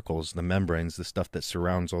these circles, the membranes, the stuff that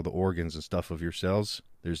surrounds all the organs and stuff of your cells,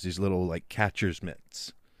 there's these little like catcher's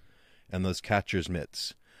mitts. And those catcher's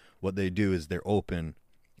mitts, what they do is they're open,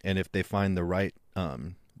 and if they find the right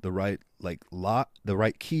like lock, the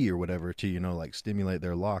right key or whatever to, like stimulate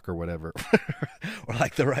their lock or whatever, or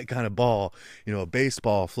like the right kind of ball, a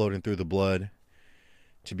baseball floating through the blood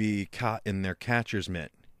to be caught in their catcher's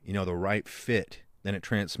mitt, the right fit, then it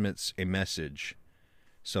transmits a message.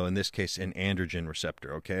 So in this case, an androgen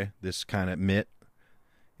receptor, okay? This kind of mitt,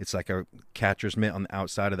 it's like a catcher's mitt on the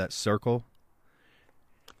outside of that circle.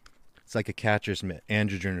 It's like a catcher's mitt,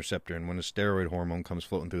 androgen receptor. And when a steroid hormone comes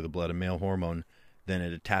floating through the blood, a male hormone, then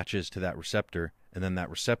it attaches to that receptor, and then that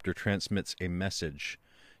receptor transmits a message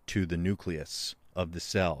to the nucleus of the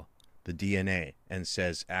cell, the DNA, and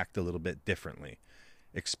says, act a little bit differently.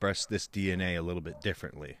 Express this DNA a little bit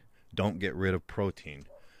differently. Don't get rid of protein.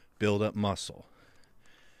 Build up muscle.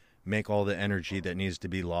 Make all the energy that needs to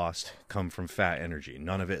be lost come from fat energy.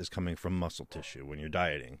 None of it is coming from muscle tissue when you're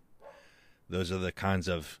dieting. Those are the kinds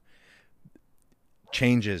of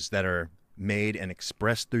changes that are made and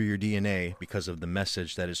expressed through your DNA because of the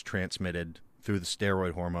message that is transmitted through the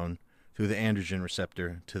steroid hormone, through the androgen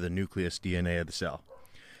receptor to the nucleus DNA of the cell.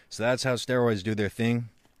 So that's how steroids do their thing.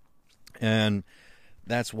 And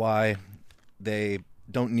that's why they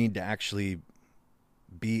don't need to actually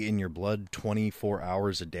be in your blood 24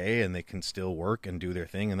 hours a day, and they can still work and do their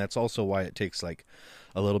thing. And that's also why it takes like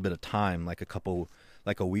a little bit of time, like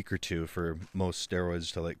a week or two for most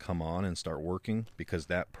steroids to like come on and start working, because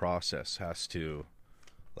that process has to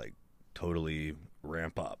like totally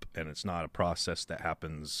ramp up, and it's not a process that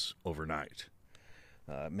happens overnight.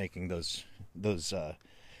 Making those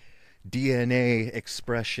DNA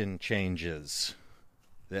expression changes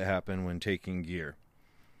that happen when taking gear.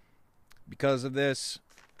 Because of this,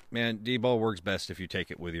 man, D-bol works best if you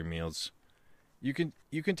take it with your meals. You can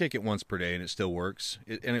take it once per day and it still works,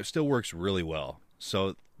 and it still works really well.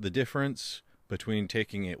 So the difference between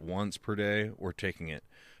taking it once per day or taking it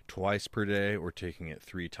twice per day or taking it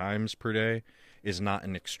 3 times per day is not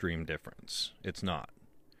an extreme difference. It's not.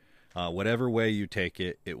 Whatever way you take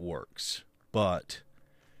it, it works. But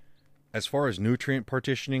as far as nutrient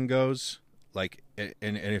partitioning goes, like, and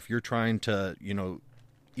if you're trying to,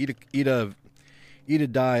 eat a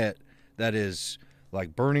diet that is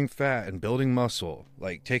like burning fat and building muscle,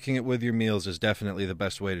 like taking it with your meals is definitely the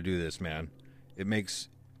best way to do this, man.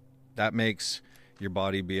 That makes your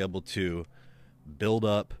body be able to build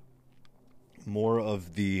up more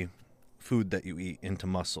of the food that you eat into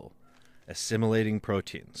muscle, assimilating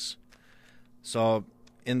proteins. So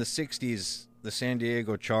in the 60s, the San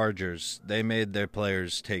Diego Chargers, they made their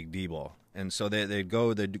players take D-bol. And so they'd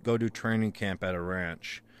go do training camp at a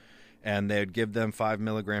ranch, and they'd give them 5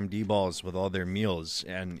 milligram D-bols with all their meals.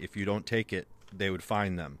 And if you don't take it, they would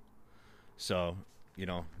fine them. So,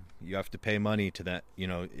 you have to pay money to that.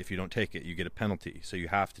 If you don't take it, you get a penalty. So you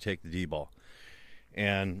have to take the D-bol.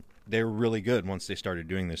 And they were really good once they started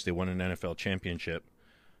doing this. They won an NFL championship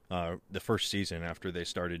the first season after they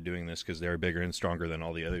started doing this, because they were bigger and stronger than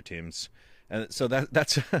all the other teams. And so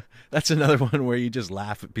that's another one where you just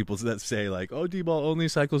laugh at people that say like, oh, D-bol only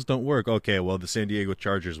cycles don't work. Okay, well, the San Diego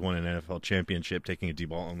Chargers won an NFL championship taking a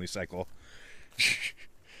D-bol only cycle.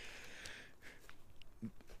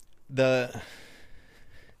 You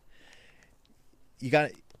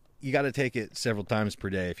got to take it several times per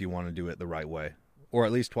day if you want to do it the right way, or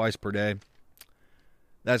at least twice per day.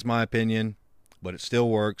 That's my opinion, but it still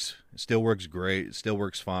works. It still works great. It still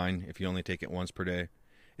works fine if you only take it once per day.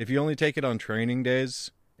 If you only take it on training days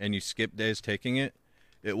and you skip days taking it,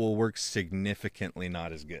 it will work significantly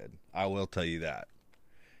not as good. I will tell you that.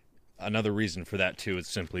 Another reason for that, too, is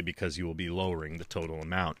simply because you will be lowering the total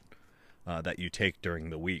amount that you take during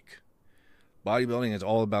the week. Bodybuilding is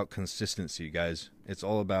all about consistency, guys. It's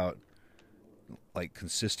all about like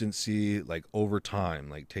consistency, like over time,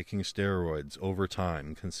 like taking steroids over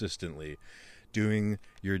time consistently, doing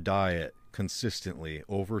your diet consistently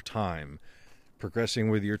over time, progressing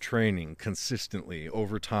with your training consistently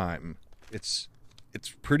over time. It's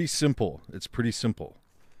pretty simple. It's pretty simple.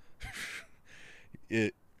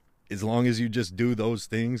 As long as you just do those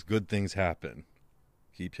things, good things happen.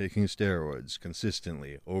 Keep taking steroids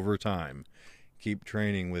consistently over time. Keep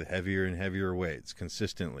training with heavier and heavier weights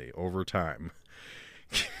consistently over time.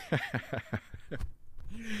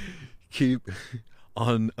 Keep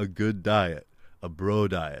on a good diet, a bro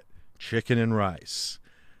diet, chicken and rice,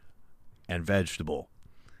 and vegetable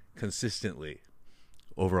consistently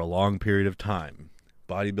over a long period of time.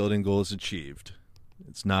 Bodybuilding goal is achieved.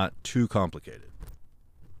 It's not too complicated.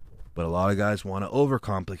 But a lot of guys want to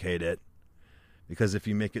overcomplicate it, because if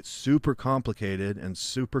you make it super complicated and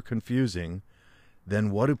super confusing,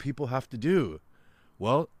 then what do people have to do?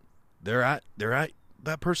 Well, they're at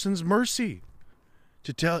that person's mercy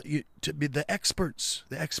to tell you, to be the experts'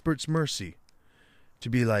 mercy. To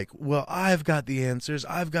be like, well, I've got the answers,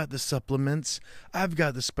 I've got the supplements, I've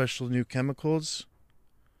got the special new chemicals.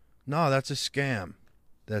 No, that's a scam.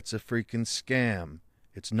 That's a freaking scam.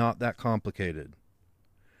 It's not that complicated.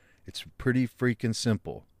 It's pretty freaking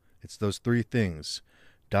simple. It's those three things: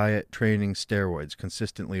 diet, training, steroids,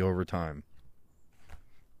 consistently over time,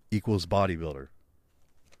 equals bodybuilder.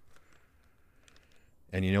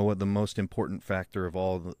 And you know what the most important factor of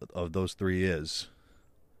all of those three is?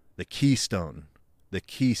 The keystone. The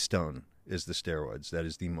keystone is the steroids. That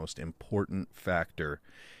is the most important factor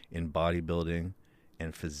in bodybuilding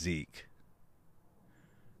and physique.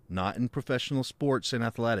 Not in professional sports and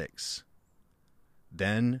athletics.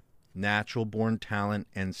 Then natural born talent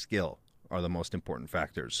and skill are the most important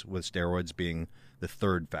factors, with steroids being the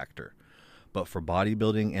third factor. But for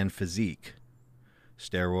bodybuilding and physique,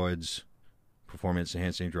 steroids, performance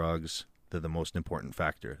enhancing drugs, they're the most important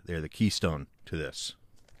factor. They're the keystone to this.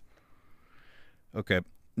 Okay,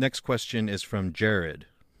 next question is from Jared.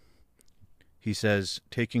 He says,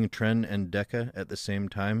 taking Tren and Deca at the same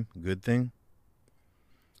time, good thing?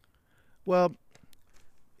 Well,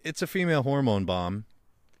 it's a female hormone bomb,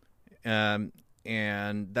 and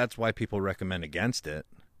that's why people recommend against it.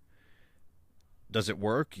 Does it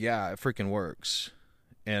work? Yeah, it freaking works.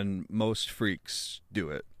 And most freaks do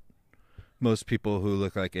it. Most people who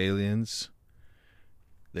look like aliens,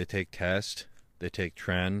 they take Test, they take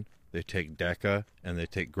Tren, they take Deca, and they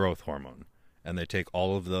take growth hormone. And they take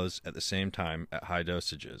all of those at the same time at high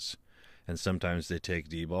dosages. And sometimes they take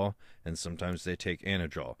D-bol, and sometimes they take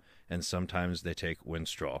Anadrol, and sometimes they take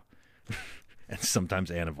Winstrol, and sometimes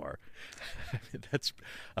Anavar. That's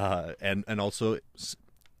and also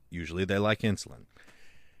usually they like insulin.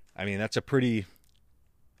 I mean, that's a pretty.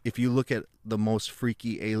 If you look at the most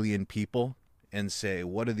freaky alien people and say,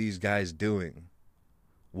 what are these guys doing?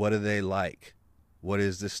 What do they like? What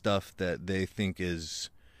is the stuff that they think is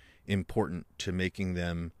important to making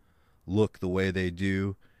them look the way they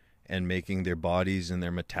do and making their bodies and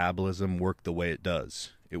their metabolism work the way it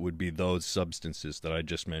does? It would be those substances that I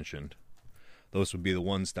just mentioned. Those would be the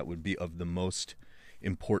ones that would be of the most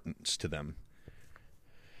importance to them.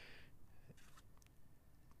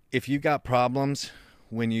 If you got problems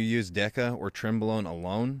when you use Deca or Trenbolone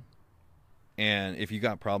alone, and if you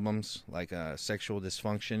got problems like sexual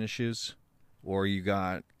dysfunction issues, or you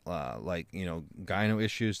got gyno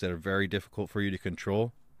issues that are very difficult for you to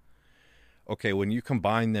control, okay, when you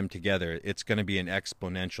combine them together, it's going to be an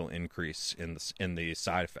exponential increase in the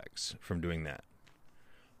side effects from doing that.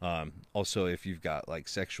 Also, if you've got like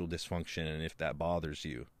sexual dysfunction and if that bothers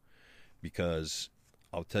you, because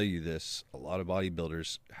I'll tell you this, a lot of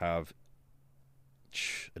bodybuilders have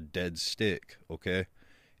a dead stick, okay?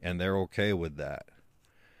 And they're okay with that.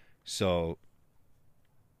 So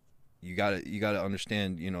you gotta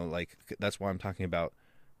understand, like, that's why I'm talking about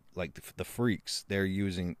like the freaks. They're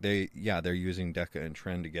using Deca and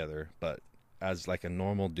Tren together, but as like a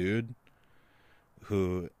normal dude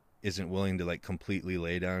who isn't willing to like completely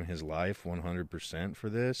lay down his life 100% for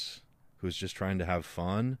this, who's just trying to have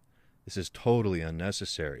fun, this is totally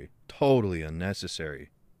unnecessary. Totally unnecessary.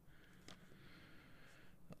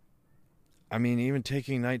 I mean, even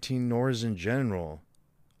taking 19 Nors in general,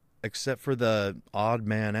 except for the odd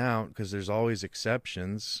man out, because there's always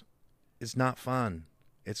exceptions, it's not fun.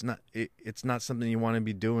 It's not something you want to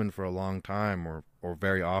be doing for a long time or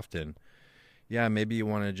very often. Yeah, maybe you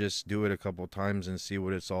want to just do it a couple times and see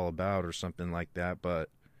what it's all about or something like that, but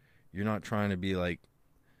you're not trying to be like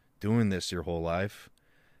doing this your whole life.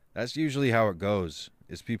 That's usually how it goes,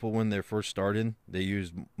 is people when they're first starting, they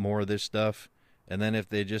use more of this stuff, and then if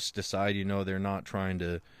they just decide, they're not trying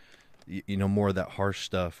to, more of that harsh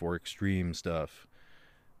stuff or extreme stuff,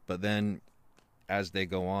 but then as they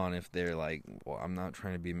go on, if they're like, well, I'm not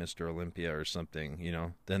trying to be Mr. Olympia or something,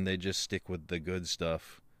 then they just stick with the good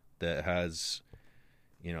stuff that has,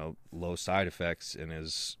 low side effects and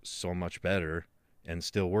is so much better and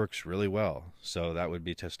still works really well. So that would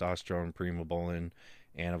be testosterone, primobolan,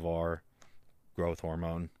 Anavar, growth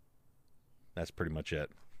hormone. That's pretty much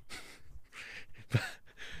it.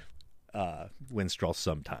 Winstrol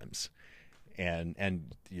sometimes.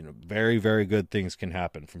 And you know, very, very good things can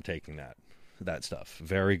happen from taking that stuff.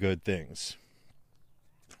 Very good things.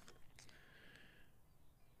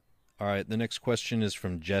 All right, the next question is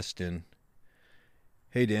from Justin.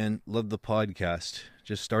 Hey Dan, love the podcast.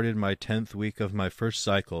 Just started my 10th week of my first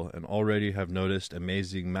cycle and already have noticed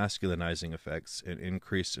amazing masculinizing effects and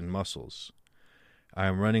increase in muscles. I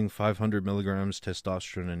am running 500 milligrams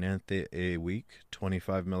testosterone enanthe a week,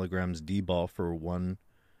 25 milligrams D-bol for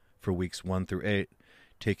weeks 1 through 8,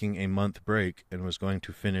 taking a month break, and was going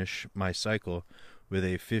to finish my cycle with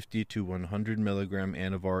a 50 to 100 milligram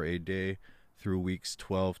Anavar a day through weeks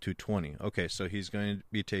 12 to 20. Okay, so he's going to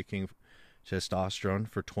be taking testosterone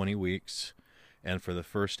for 20 weeks, and for the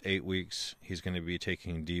first 8 weeks, he's going to be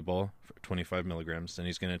taking D-bol for 25 milligrams. Then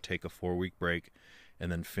he's going to take a 4-week break,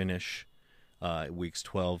 and then finish weeks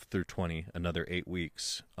 12 through 20, another 8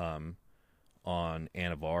 weeks on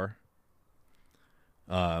Anavar.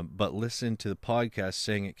 But listen to the podcast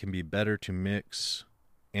saying it can be better to mix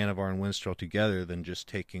Anavar and Winstrol together than just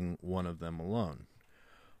taking one of them alone.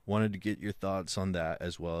 Wanted to get your thoughts on that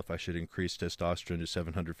as well, if I should increase testosterone to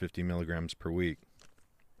 750 milligrams per week.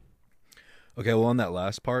 Okay, well, on that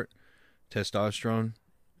last part, testosterone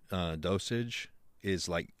dosage is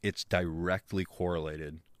like, it's directly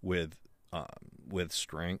correlated with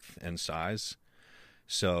strength and size.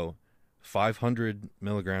 So 500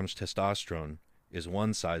 milligrams testosterone is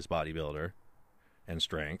one size bodybuilder and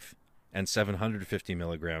strength, and 750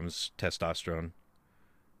 milligrams testosterone,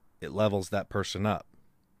 it levels that person up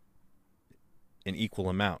an equal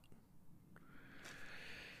amount.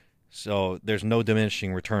 So there's no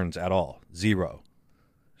diminishing returns at all. Zero.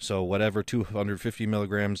 So whatever 250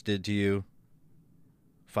 milligrams did to you,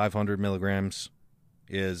 500 milligrams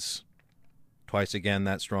is twice again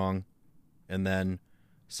that strong. And then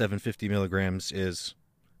 750 milligrams is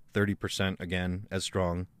 30% again as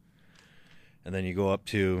strong. And then you go up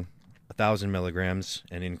to 1,000 milligrams,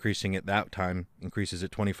 and increasing it that time increases it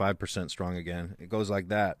 25% strong again. It goes like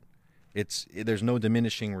that. There's no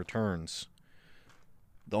diminishing returns.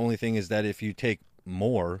 The only thing is that if you take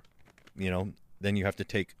more, then you have to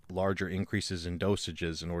take larger increases in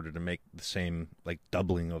dosages in order to make the same, like,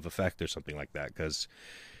 doubling of effect or something like that. Because,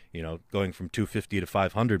 going from 250 to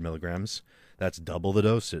 500 milligrams, that's double the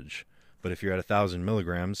dosage. But if you're at 1,000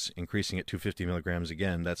 milligrams, increasing it 250 milligrams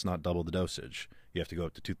again, that's not double the dosage. You have to go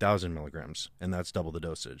up to 2,000 milligrams, and that's double the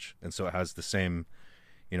dosage. And so it has the same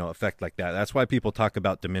effect like that. That's why people talk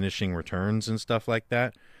about diminishing returns and stuff like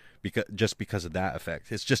that, because of that effect.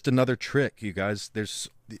 It's just another trick, you guys.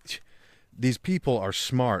 These people are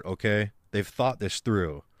smart, okay? They've thought this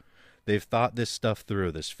through. They've thought this stuff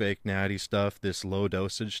through, this fake natty stuff, this low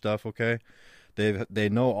dosage stuff, okay? They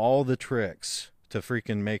know all the tricks to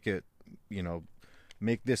freaking make it,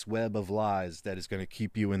 make this web of lies that is going to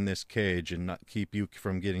keep you in this cage and not keep you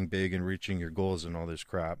from getting big and reaching your goals and all this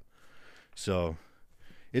crap. So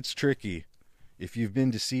it's tricky. If you've been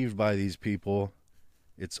deceived by these people,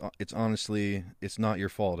 it's honestly, it's not your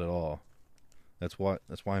fault at all. That's why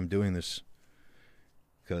I'm doing this,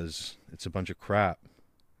 because it's a bunch of crap.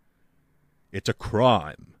 It's a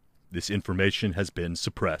crime. This information has been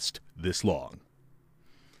suppressed this long.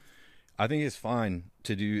 I think it's fine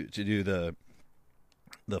to do the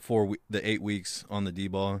 8 weeks on the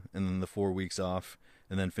D-bol, and then the 4 weeks off,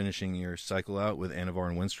 and then finishing your cycle out with Anavar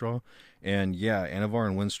and Winstrol. And yeah, Anavar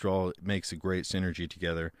and Winstrol makes a great synergy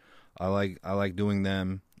together. I like doing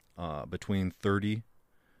them between 30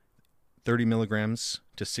 milligrams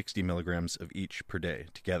to 60 milligrams of each per day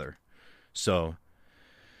together. So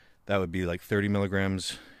that would be like 30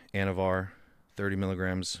 milligrams Anavar, 30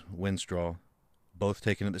 milligrams Winstrol, both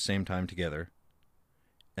taken at the same time together,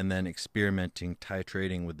 and then experimenting,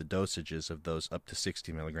 titrating with the dosages of those up to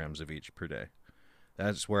 60 milligrams of each per day.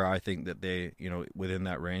 That's where I think that they, within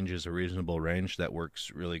that range is a reasonable range that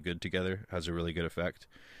works really good together, has a really good effect,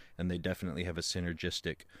 and they definitely have a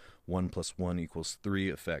synergistic 1 + 1 = 3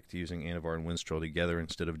 effect using Anavar and Winstrol together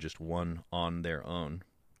instead of just one on their own.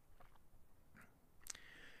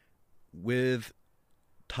 With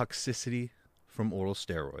toxicity from oral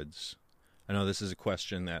steroids, I know this is a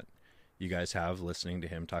question that you guys have listening to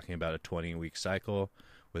him talking about a 20-week cycle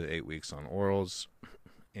with 8 weeks on orals,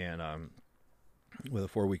 and with a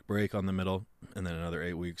 4-week break on the middle, and then another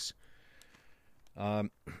 8 weeks. The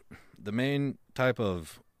main type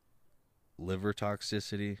of liver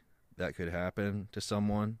toxicity that could happen to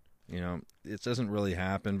someone, it doesn't really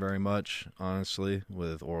happen very much, honestly,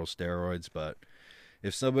 with oral steroids, but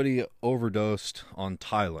if somebody overdosed on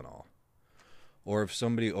Tylenol, or if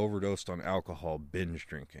somebody overdosed on alcohol binge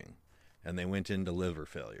drinking, and they went into liver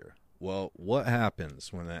failure, Well, what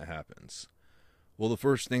happens when that happens? Well, the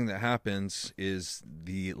first thing that happens is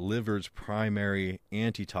the liver's primary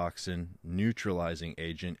antitoxin neutralizing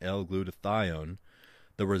agent, L-glutathione,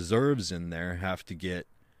 the reserves in there have to get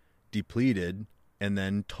depleted and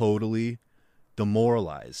then totally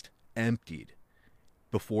demoralized, emptied,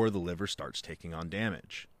 before the liver starts taking on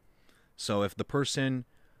damage. So if the person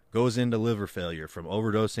goes into liver failure from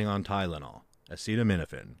overdosing on Tylenol,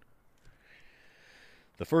 acetaminophen,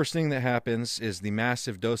 the first thing that happens is the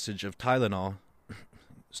massive dosage of Tylenol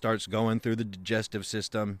starts going through the digestive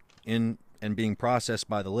system in and being processed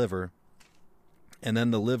by the liver, and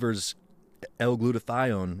then the liver's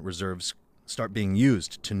L-glutathione reserves start being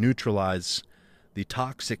used to neutralize the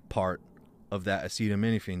toxic part of that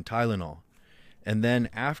acetaminophen, Tylenol. And then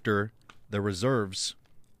after the reserves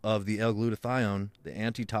of the L-glutathione, the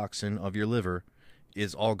antitoxin of your liver,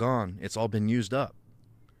 is all gone, it's all been used up,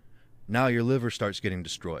 now your liver starts getting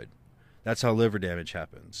destroyed. That's how liver damage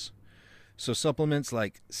happens. So supplements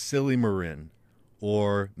like Silymarin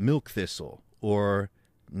or milk thistle or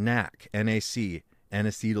NAC, N-A-C,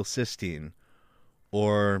 N-acetylcysteine,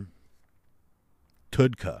 or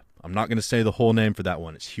Tudka. I'm not going to say the whole name for that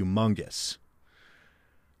one. It's humongous.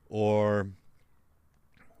 Or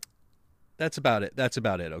that's about it. That's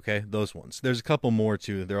about it, okay? Those ones. There's a couple more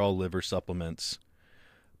too. They're all liver supplements.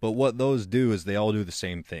 But what those do is they all do the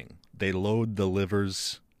same thing. They load the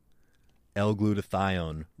liver's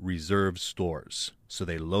L-glutathione reserve stores. So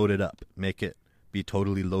they load it up, make it be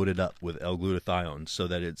totally loaded up with L-glutathione so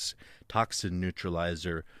that its toxin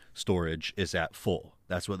neutralizer storage is at full.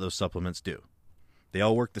 That's what those supplements do. They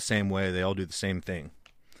all work the same way. They all do the same thing.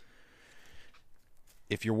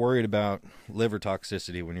 If you're worried about liver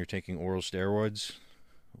toxicity when you're taking oral steroids,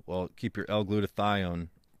 well, keep your L-glutathione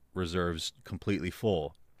reserves completely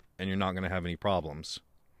full, and you're not going to have any problems.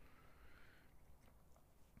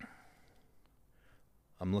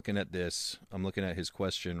 I'm looking at this. I'm looking at his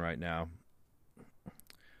question right now.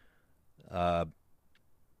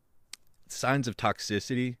 Signs of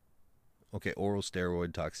toxicity. Okay, oral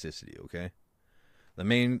steroid toxicity, okay? The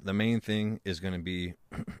main thing is going to be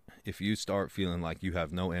if you start feeling like you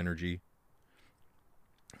have no energy,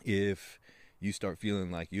 if you start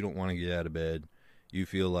feeling like you don't want to get out of bed, you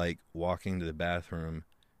feel like walking to the bathroom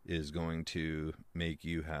is going to make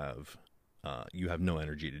you have no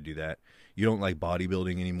energy to do that. You don't like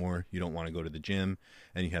bodybuilding anymore. You don't want to go to the gym,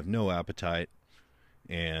 and you have no appetite.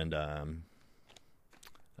 And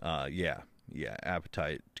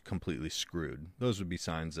appetite completely screwed. Those would be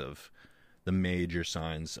signs of the major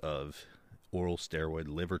signs of oral steroid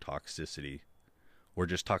liver toxicity, or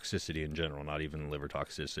just toxicity in general, not even liver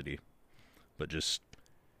toxicity, but just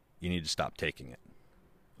you need to stop taking it.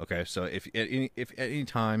 Okay, so if at any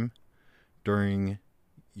time during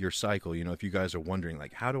your cycle, if you guys are wondering,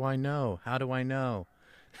 like, how do I know? How do I know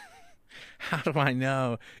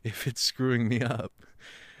if it's screwing me up?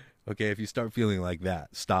 Okay, if you start feeling like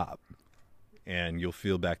that, stop. And you'll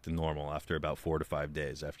feel back to normal after about 4 to 5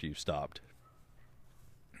 days after you've stopped.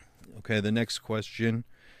 Okay, the next question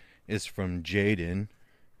is from Jaden.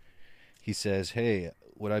 He says, hey,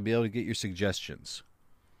 would I be able to get your suggestions?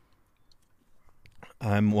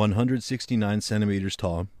 I'm 169 centimeters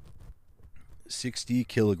tall, 60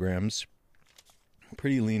 kilograms,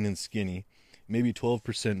 pretty lean and skinny, maybe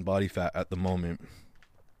 12% body fat at the moment.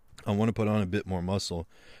 I want to put on a bit more muscle,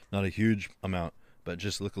 not a huge amount, but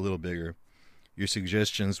just look a little bigger. Your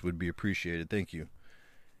suggestions would be appreciated. Thank you.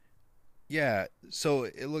 Yeah, so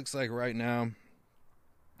it looks like right now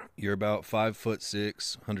you're about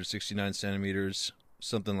 5'6", 169 centimeters,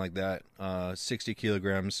 something like that. 60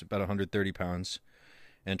 kilograms, about 130 pounds,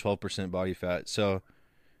 and 12% body fat. So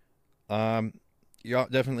you're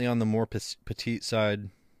definitely on the more petite side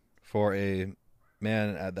for a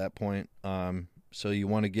man at that point. So you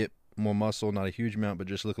want to get more muscle, not a huge amount, but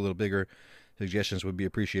just look a little bigger. Suggestions would be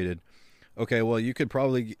appreciated. Okay, well, you could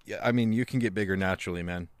probably, you can get bigger naturally,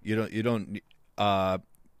 man. I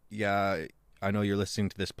know you're listening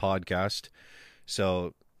to this podcast,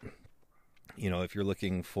 so, if you're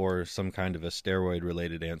looking for some kind of a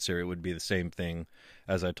steroid-related answer, it would be the same thing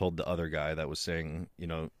as I told the other guy that was saying,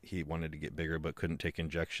 he wanted to get bigger but couldn't take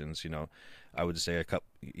injections. I would say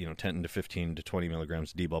 10 to 15 to 20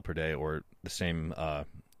 milligrams D-ball per day, or the same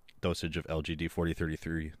dosage of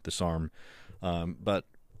LGD-4033, the SARM. But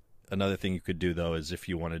another thing you could do, though, is if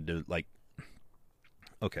you wanted to,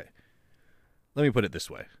 okay, let me put it this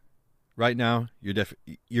way. Right now, you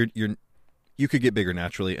could get bigger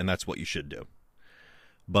naturally, and that's what you should do.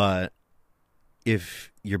 But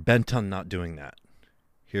if you're bent on not doing that,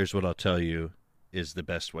 here's what I'll tell you is the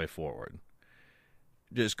best way forward.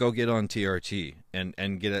 Just go get on TRT and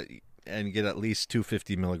and get at least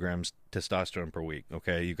 250 milligrams testosterone per week.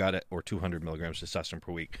 Okay, you got it, or 200 milligrams testosterone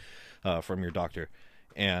per week from your doctor.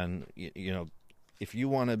 And you know, if you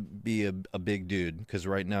want to be a big dude, because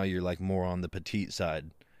right now you're like more on the petite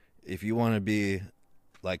side. If you want to be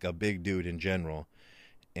like a big dude in general,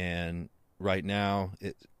 and right now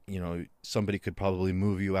somebody could probably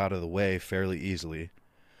move you out of the way fairly easily.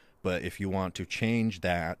 But if you want to change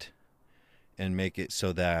that and make it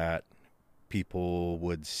so that people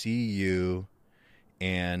would see you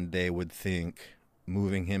and they would think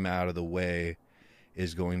moving him out of the way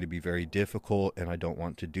is going to be very difficult, and I don't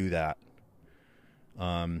want to do that.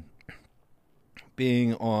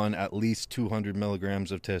 Being on at least 200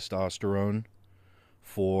 milligrams of testosterone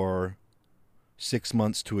for 6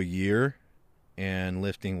 months to a year and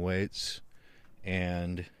lifting weights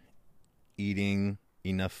and eating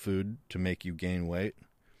enough food to make you gain weight,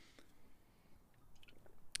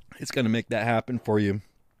 it's going to make that happen for you.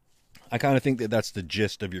 I kind of think that that's the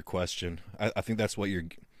gist of your question. I think that's what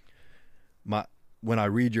when I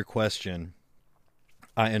read your question,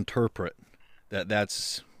 I interpret that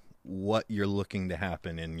that's what you're looking to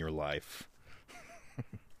happen in your life.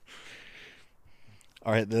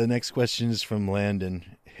 All right, the next question is from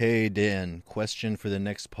Landon. Hey, Dan, question for the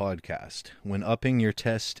next podcast. When upping your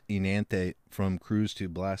test enanthate from cruise to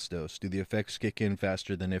blastose, do the effects kick in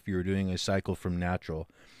faster than if you were doing a cycle from natural,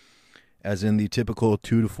 as in the typical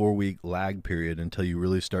 2 to 4 week lag period until you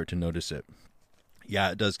really start to notice it? Yeah,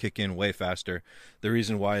 it does kick in way faster. The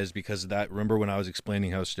reason why is because of that. Remember when I was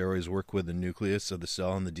explaining how steroids work with the nucleus of the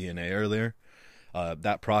cell and the DNA earlier?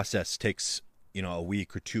 That process takes, a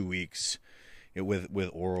week or 2 weeks. With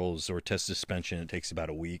orals or test suspension, it takes about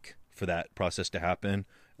a week for that process to happen,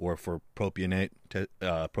 or for propionate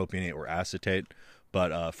or acetate.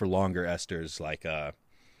 But for longer esters like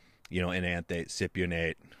enanthate,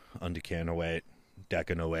 cypionate, undecanoate,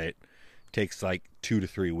 decanoate, takes like 2 to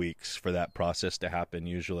 3 weeks for that process to happen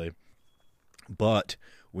usually. But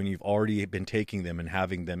when you've already been taking them and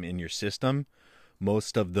having them in your system,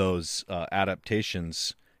 most of those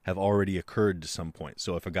adaptations have already occurred to some point.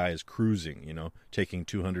 So if a guy is cruising, taking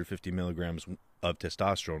 250 milligrams of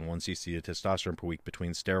testosterone, 1 cc of testosterone per week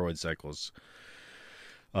between steroid cycles,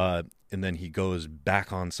 and then he goes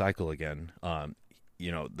back on cycle again,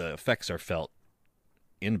 the effects are felt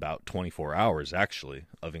in about 24 hours, actually,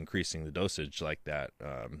 of increasing the dosage like that.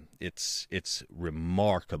 It's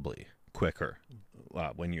remarkably quicker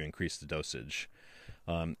when you increase the dosage.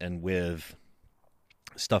 And with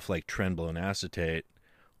stuff like trenbolone acetate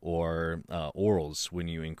or orals, when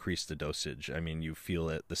you increase the dosage, I mean, you feel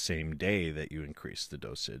it the same day that you increase the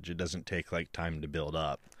dosage. It doesn't take like time to build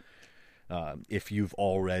up. If you've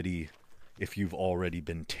already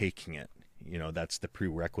been taking it, that's the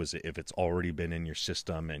prerequisite. If it's already been in your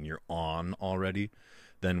system and you're on already,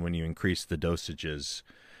 then when you increase the dosages,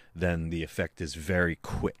 then the effect is very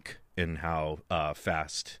quick in how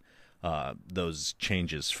fast those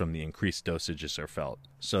changes from the increased dosages are felt.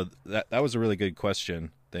 So that was a really good question.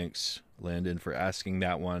 Thanks, Landon, for asking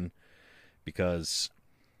that one, because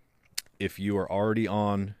if you are already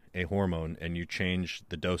on a hormone and you change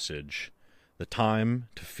the dosage, the time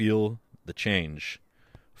to feel the change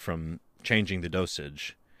from changing the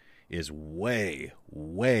dosage is way,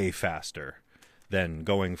 way faster than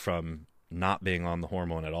going from not being on the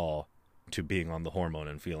hormone at all to being on the hormone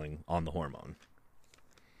and feeling on the hormone.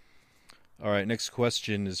 All right, next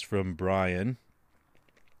question is from Brian.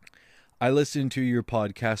 I listen to your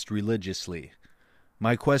podcast religiously.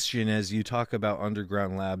 My question is, you talk about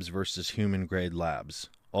underground labs versus human grade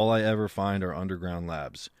labs. All I ever find are underground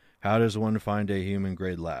labs. How does one find a human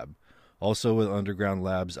grade lab? Also, with underground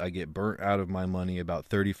labs, I get burnt out of my money about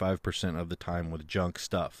 35% of the time with junk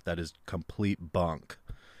stuff. That is complete bunk.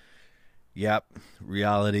 Yep,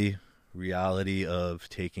 reality of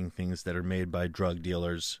taking things that are made by drug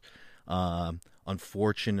dealers.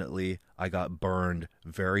 Unfortunately, I got burned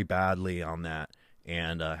very badly on that,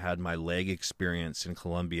 and had my leg experience in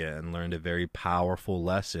Colombia and learned a very powerful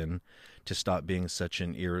lesson to stop being such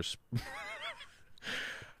an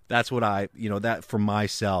That's what that for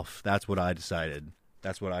myself, that's what I decided.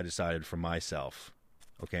 That's what I decided for myself.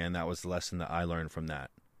 Okay, and that was the lesson that I learned from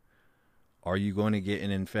that. Are you going to get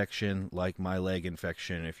an infection like my leg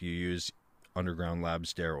infection if you use underground lab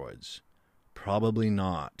steroids? Probably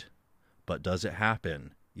not. But does it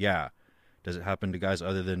happen? Yeah. Does it happen to guys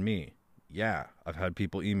other than me? Yeah. I've had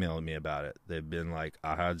people emailing me about it. They've been like,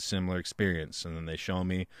 I had similar experience, and then they show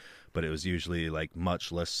me, but it was usually like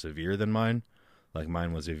much less severe than mine. Like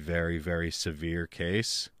mine was a very, very severe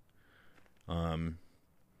case. And,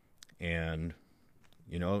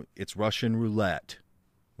 it's Russian roulette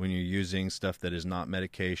when you're using stuff that is not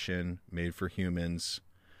medication made for humans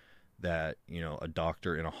that, a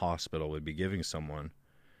doctor in a hospital would be giving someone.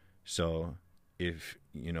 So if,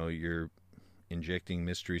 you're injecting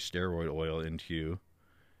mystery steroid oil into you,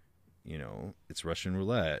 it's Russian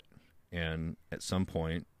roulette. And at some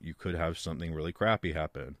point, you could have something really crappy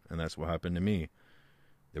happen. And that's what happened to me.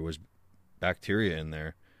 There was bacteria in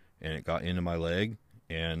there, and it got into my leg,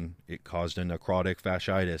 and it caused a necrotic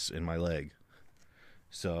fasciitis in my leg.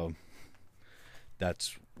 So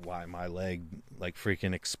that's why my leg like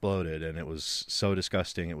freaking exploded, and it was so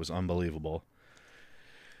disgusting. It was unbelievable.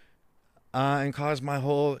 And caused my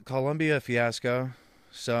whole Colombia fiasco.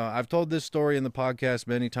 So I've told this story in the podcast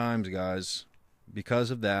many times, guys.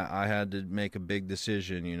 Because of that, I had to make a big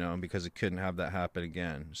decision, because it couldn't have that happen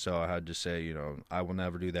again. So I had to say, I will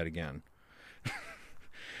never do that again.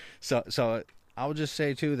 So I'll just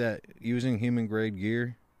say too that using human grade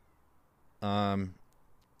gear.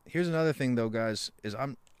 Here's another thing though, guys, is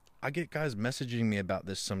I get guys messaging me about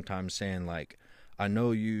this sometimes, saying like, I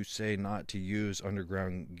know you say not to use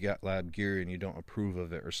underground lab gear and you don't approve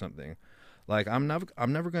of it or something. Like I'm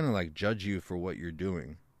never gonna like judge you for what you're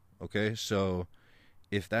doing. Okay, so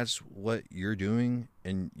if that's what you're doing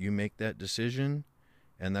and you make that decision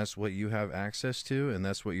and that's what you have access to and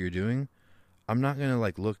that's what you're doing, I'm not going to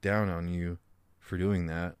like look down on you for doing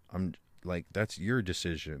that. I'm like, that's your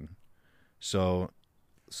decision. So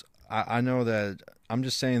I know that I'm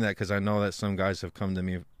just saying that because I know that some guys have come to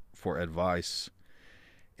me for advice,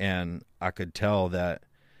 and I could tell that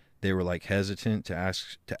they were like hesitant to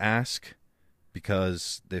ask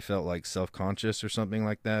because they felt like self-conscious or something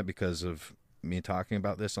like that because of me talking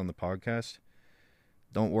about this on the podcast.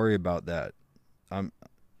 Don't worry about that.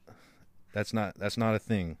 That's not a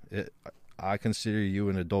thing. I consider you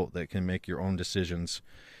an adult that can make your own decisions,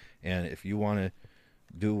 and if you want to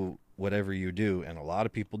do whatever you do, and a lot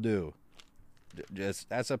of people do,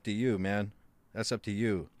 that's up to you, man. That's up to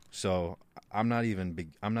you. So I'm not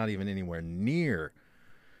even anywhere near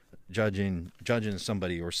judging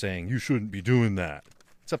somebody or saying you shouldn't be doing that.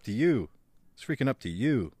 It's up to you. It's freaking up to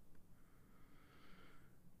you.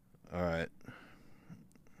 All right.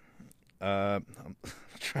 I'm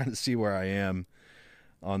trying to see where I am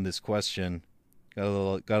on this question. Got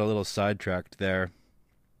a little sidetracked there.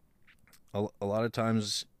 A lot of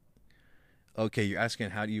times, okay, you're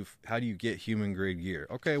asking how do you get human grade gear?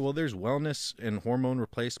 Okay, well there's wellness and hormone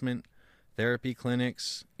replacement therapy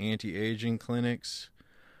clinics, anti-aging clinics,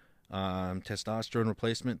 testosterone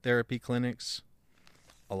replacement therapy clinics.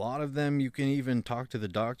 A lot of them you can even talk to the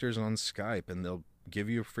doctors on Skype and they'll give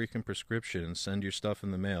you a freaking prescription and send your stuff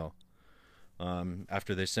in the mail.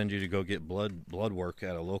 After they send you to go get blood work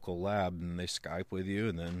at a local lab, and they Skype with you,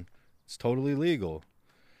 and then it's totally legal.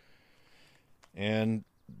 And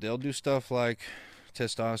they'll do stuff like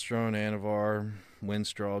testosterone, Anavar,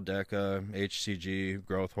 Winstrol, Deca, HCG,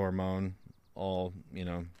 growth hormone, all,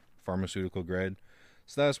 pharmaceutical grade.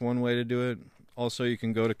 So that's one way to do it. Also, you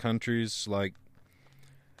can go to countries like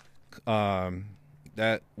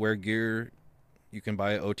that where gear you can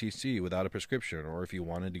buy it OTC without a prescription, or if you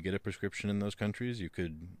wanted to get a prescription in those countries, you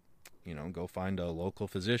could, go find a local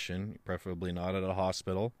physician, preferably not at a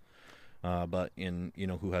hospital, but in,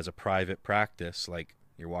 who has a private practice. Like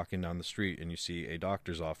you're walking down the street and you see a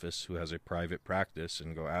doctor's office who has a private practice,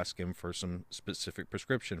 and go ask him for some specific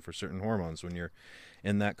prescription for certain hormones when you're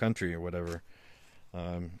in that country or whatever.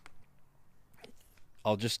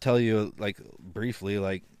 I'll just tell you, like, briefly,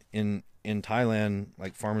 like in Thailand,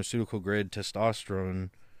 like pharmaceutical grade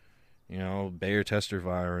testosterone, Bayer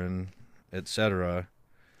Testoviron, etc.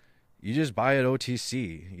 You just buy it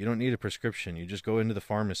OTC. You don't need a prescription. You just go into the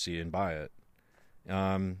pharmacy and buy it.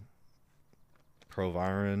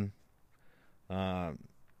 Proviron, Anadrol,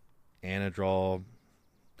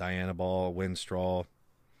 Dianabol, Winstrol,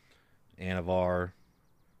 Anavar,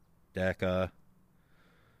 Deca,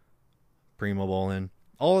 Primobolan.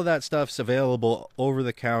 All of that stuff's available over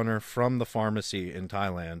the counter from the pharmacy in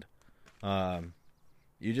Thailand.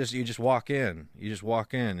 You just walk in. You just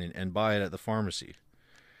walk in and buy it at the pharmacy.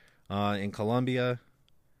 In Colombia,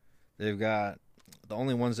 they've got the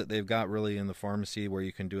only ones that they've got really in the pharmacy where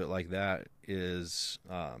you can do it like that is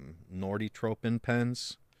Norditropin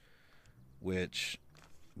pens, which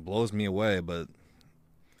blows me away. But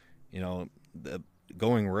the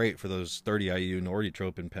going rate for those 30 IU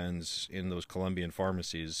Norditropin pens in those Colombian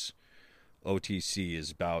pharmacies OTC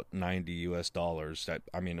is about $90. That,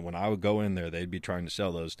 I mean, when I would go in there, they'd be trying to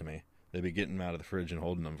sell those to me. They'd be getting them out of the fridge and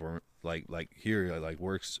holding them for like here, like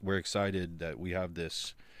we're excited that we have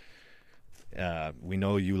this. We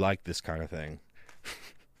know you like this kind of thing.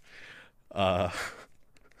 But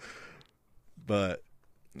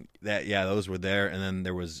those were there, and then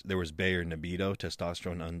there was Bayer Nebido,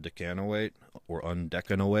 testosterone undecanoate or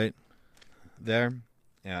undecanoate there.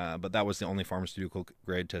 But that was the only pharmaceutical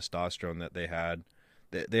grade testosterone that they had.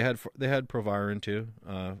 They had Proviron too,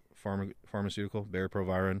 pharmaceutical Bayer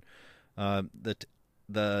Proviron.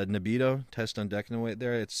 The Nebido test undecanoate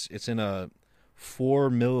there. It's in a 4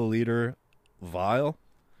 milliliter vial,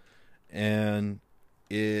 and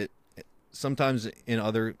it sometimes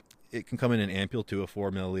it can come in an ampule too, a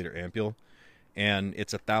 4 milliliter ampule, and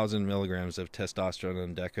it's 1,000 milligrams of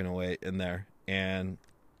testosterone undecanoate in there, and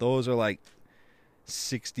those are like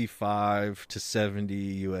 $65 to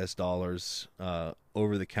 $70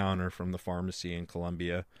 over the counter from the pharmacy in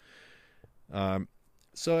Colombia.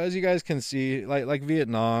 So as you guys can see, like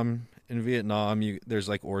Vietnam, there's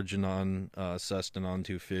like Organon, Sustanon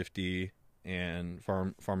 250, and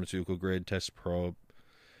pharmaceutical grade test probe,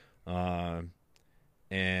 and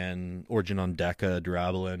Organon Deca,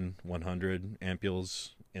 Durabolin 100 ampules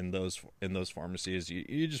in those pharmacies.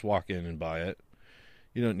 You just walk in and buy it.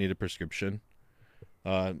 You don't need a prescription.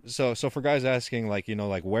 So for guys asking, like, you know,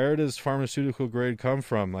 like, where does pharmaceutical grade come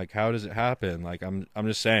from? Like, how does it happen? Like, I'm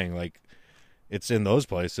just saying, like, it's in those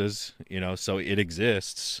places, you know, so it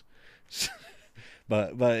exists.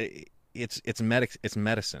 but it's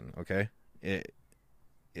medicine, okay?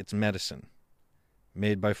 It's medicine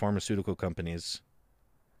made by pharmaceutical companies,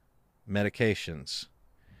 medications.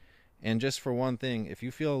 And just for one thing, if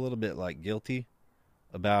you feel a little bit like guilty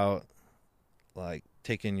about like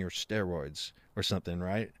taking your steroids or something,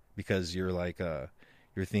 right? Because you're like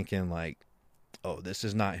you're thinking like, oh, this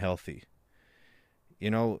is not healthy.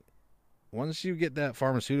 You know, once you get that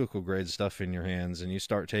pharmaceutical grade stuff in your hands and you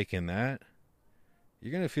start taking that,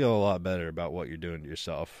 you're going to feel a lot better about what you're doing to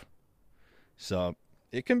yourself. So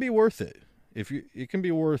it can be worth it. It can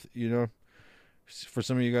be worth, you know, for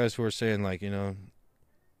some of you guys who are saying like, you know,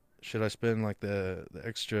 should I spend like the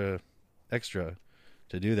extra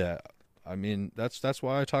to do that? I mean, that's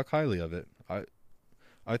why I talk highly of it. I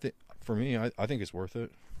think for me, I think it's worth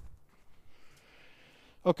it.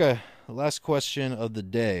 Okay, last question of the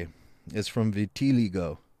day is from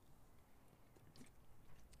Vitiligo.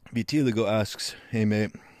 Vitiligo asks, "Hey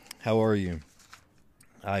mate, how are you?"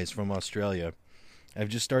 He's from Australia. "I've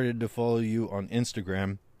just started to follow you on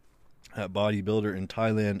Instagram at Bodybuilder in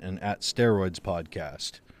Thailand and at Steroids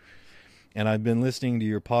Podcast. And I've been listening to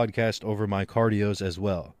your podcast over my cardios as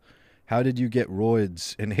well. How did you get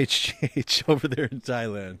roids and HGH over there in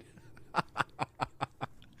Thailand?"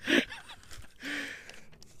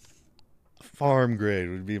 Farm grade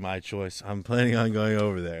would be my choice. I'm planning on going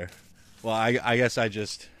over there. Well, I guess I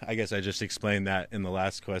just explained that in the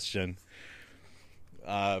last question.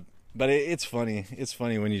 But it's funny. It's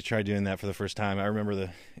funny when you try doing that for the first time. I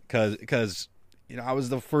remember because you know, I was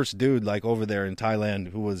the first dude like over there in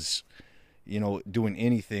Thailand who was, you know, doing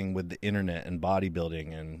anything with the internet and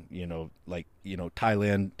bodybuilding and, you know, like, you know,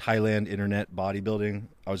 Thailand internet bodybuilding.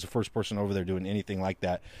 I was the first person over there doing anything like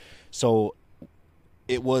that. So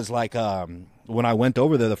it was like when I went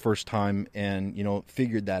over there the first time and, you know,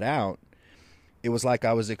 figured that out, it was like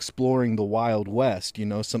I was exploring the Wild West, you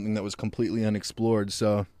know, something that was completely unexplored.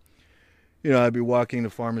 So, you know, I'd be walking to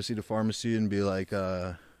pharmacy and be like,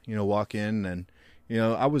 you know, walk in and, you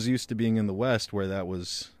know, I was used to being in the West where that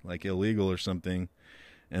was like illegal or something.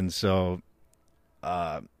 And so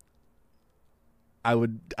I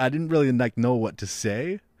didn't really like know what to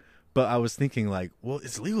say, but I was thinking like, well,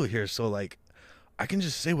 it's legal here, so like I can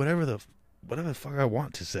just say whatever the fuck I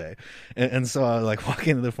want to say. And so I like walk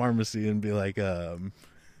into the pharmacy and be like,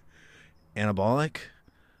 anabolic,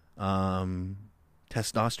 testosterone,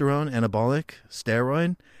 anabolic,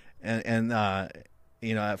 steroid, and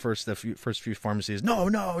you know, at first the first few pharmacies, no,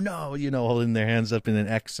 you know, holding their hands up in an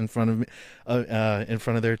X in front of me, in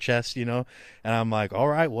front of their chest, you know, and I'm like, all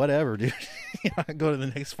right, whatever, dude. You know, I go to the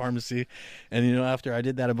next pharmacy, and you know, after I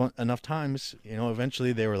did that enough times, you know,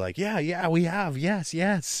 eventually they were like, yeah, we have, yes,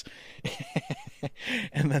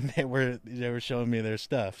 and then they were showing me their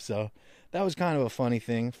stuff. So that was kind of a funny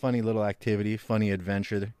thing, funny little activity, funny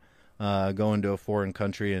adventure, going to a foreign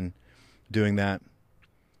country and doing that.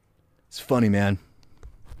 It's funny, man.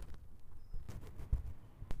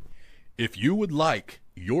 If you would like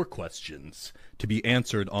your questions to be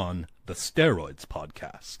answered on the Steroids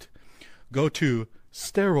Podcast, go to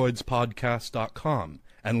steroidspodcast.com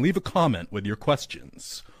and leave a comment with your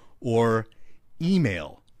questions, or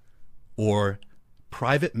email or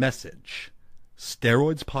private message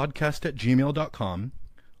steroidspodcast@gmail.com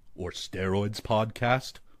or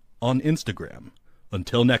steroidspodcast on Instagram.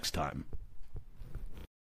 Until next time.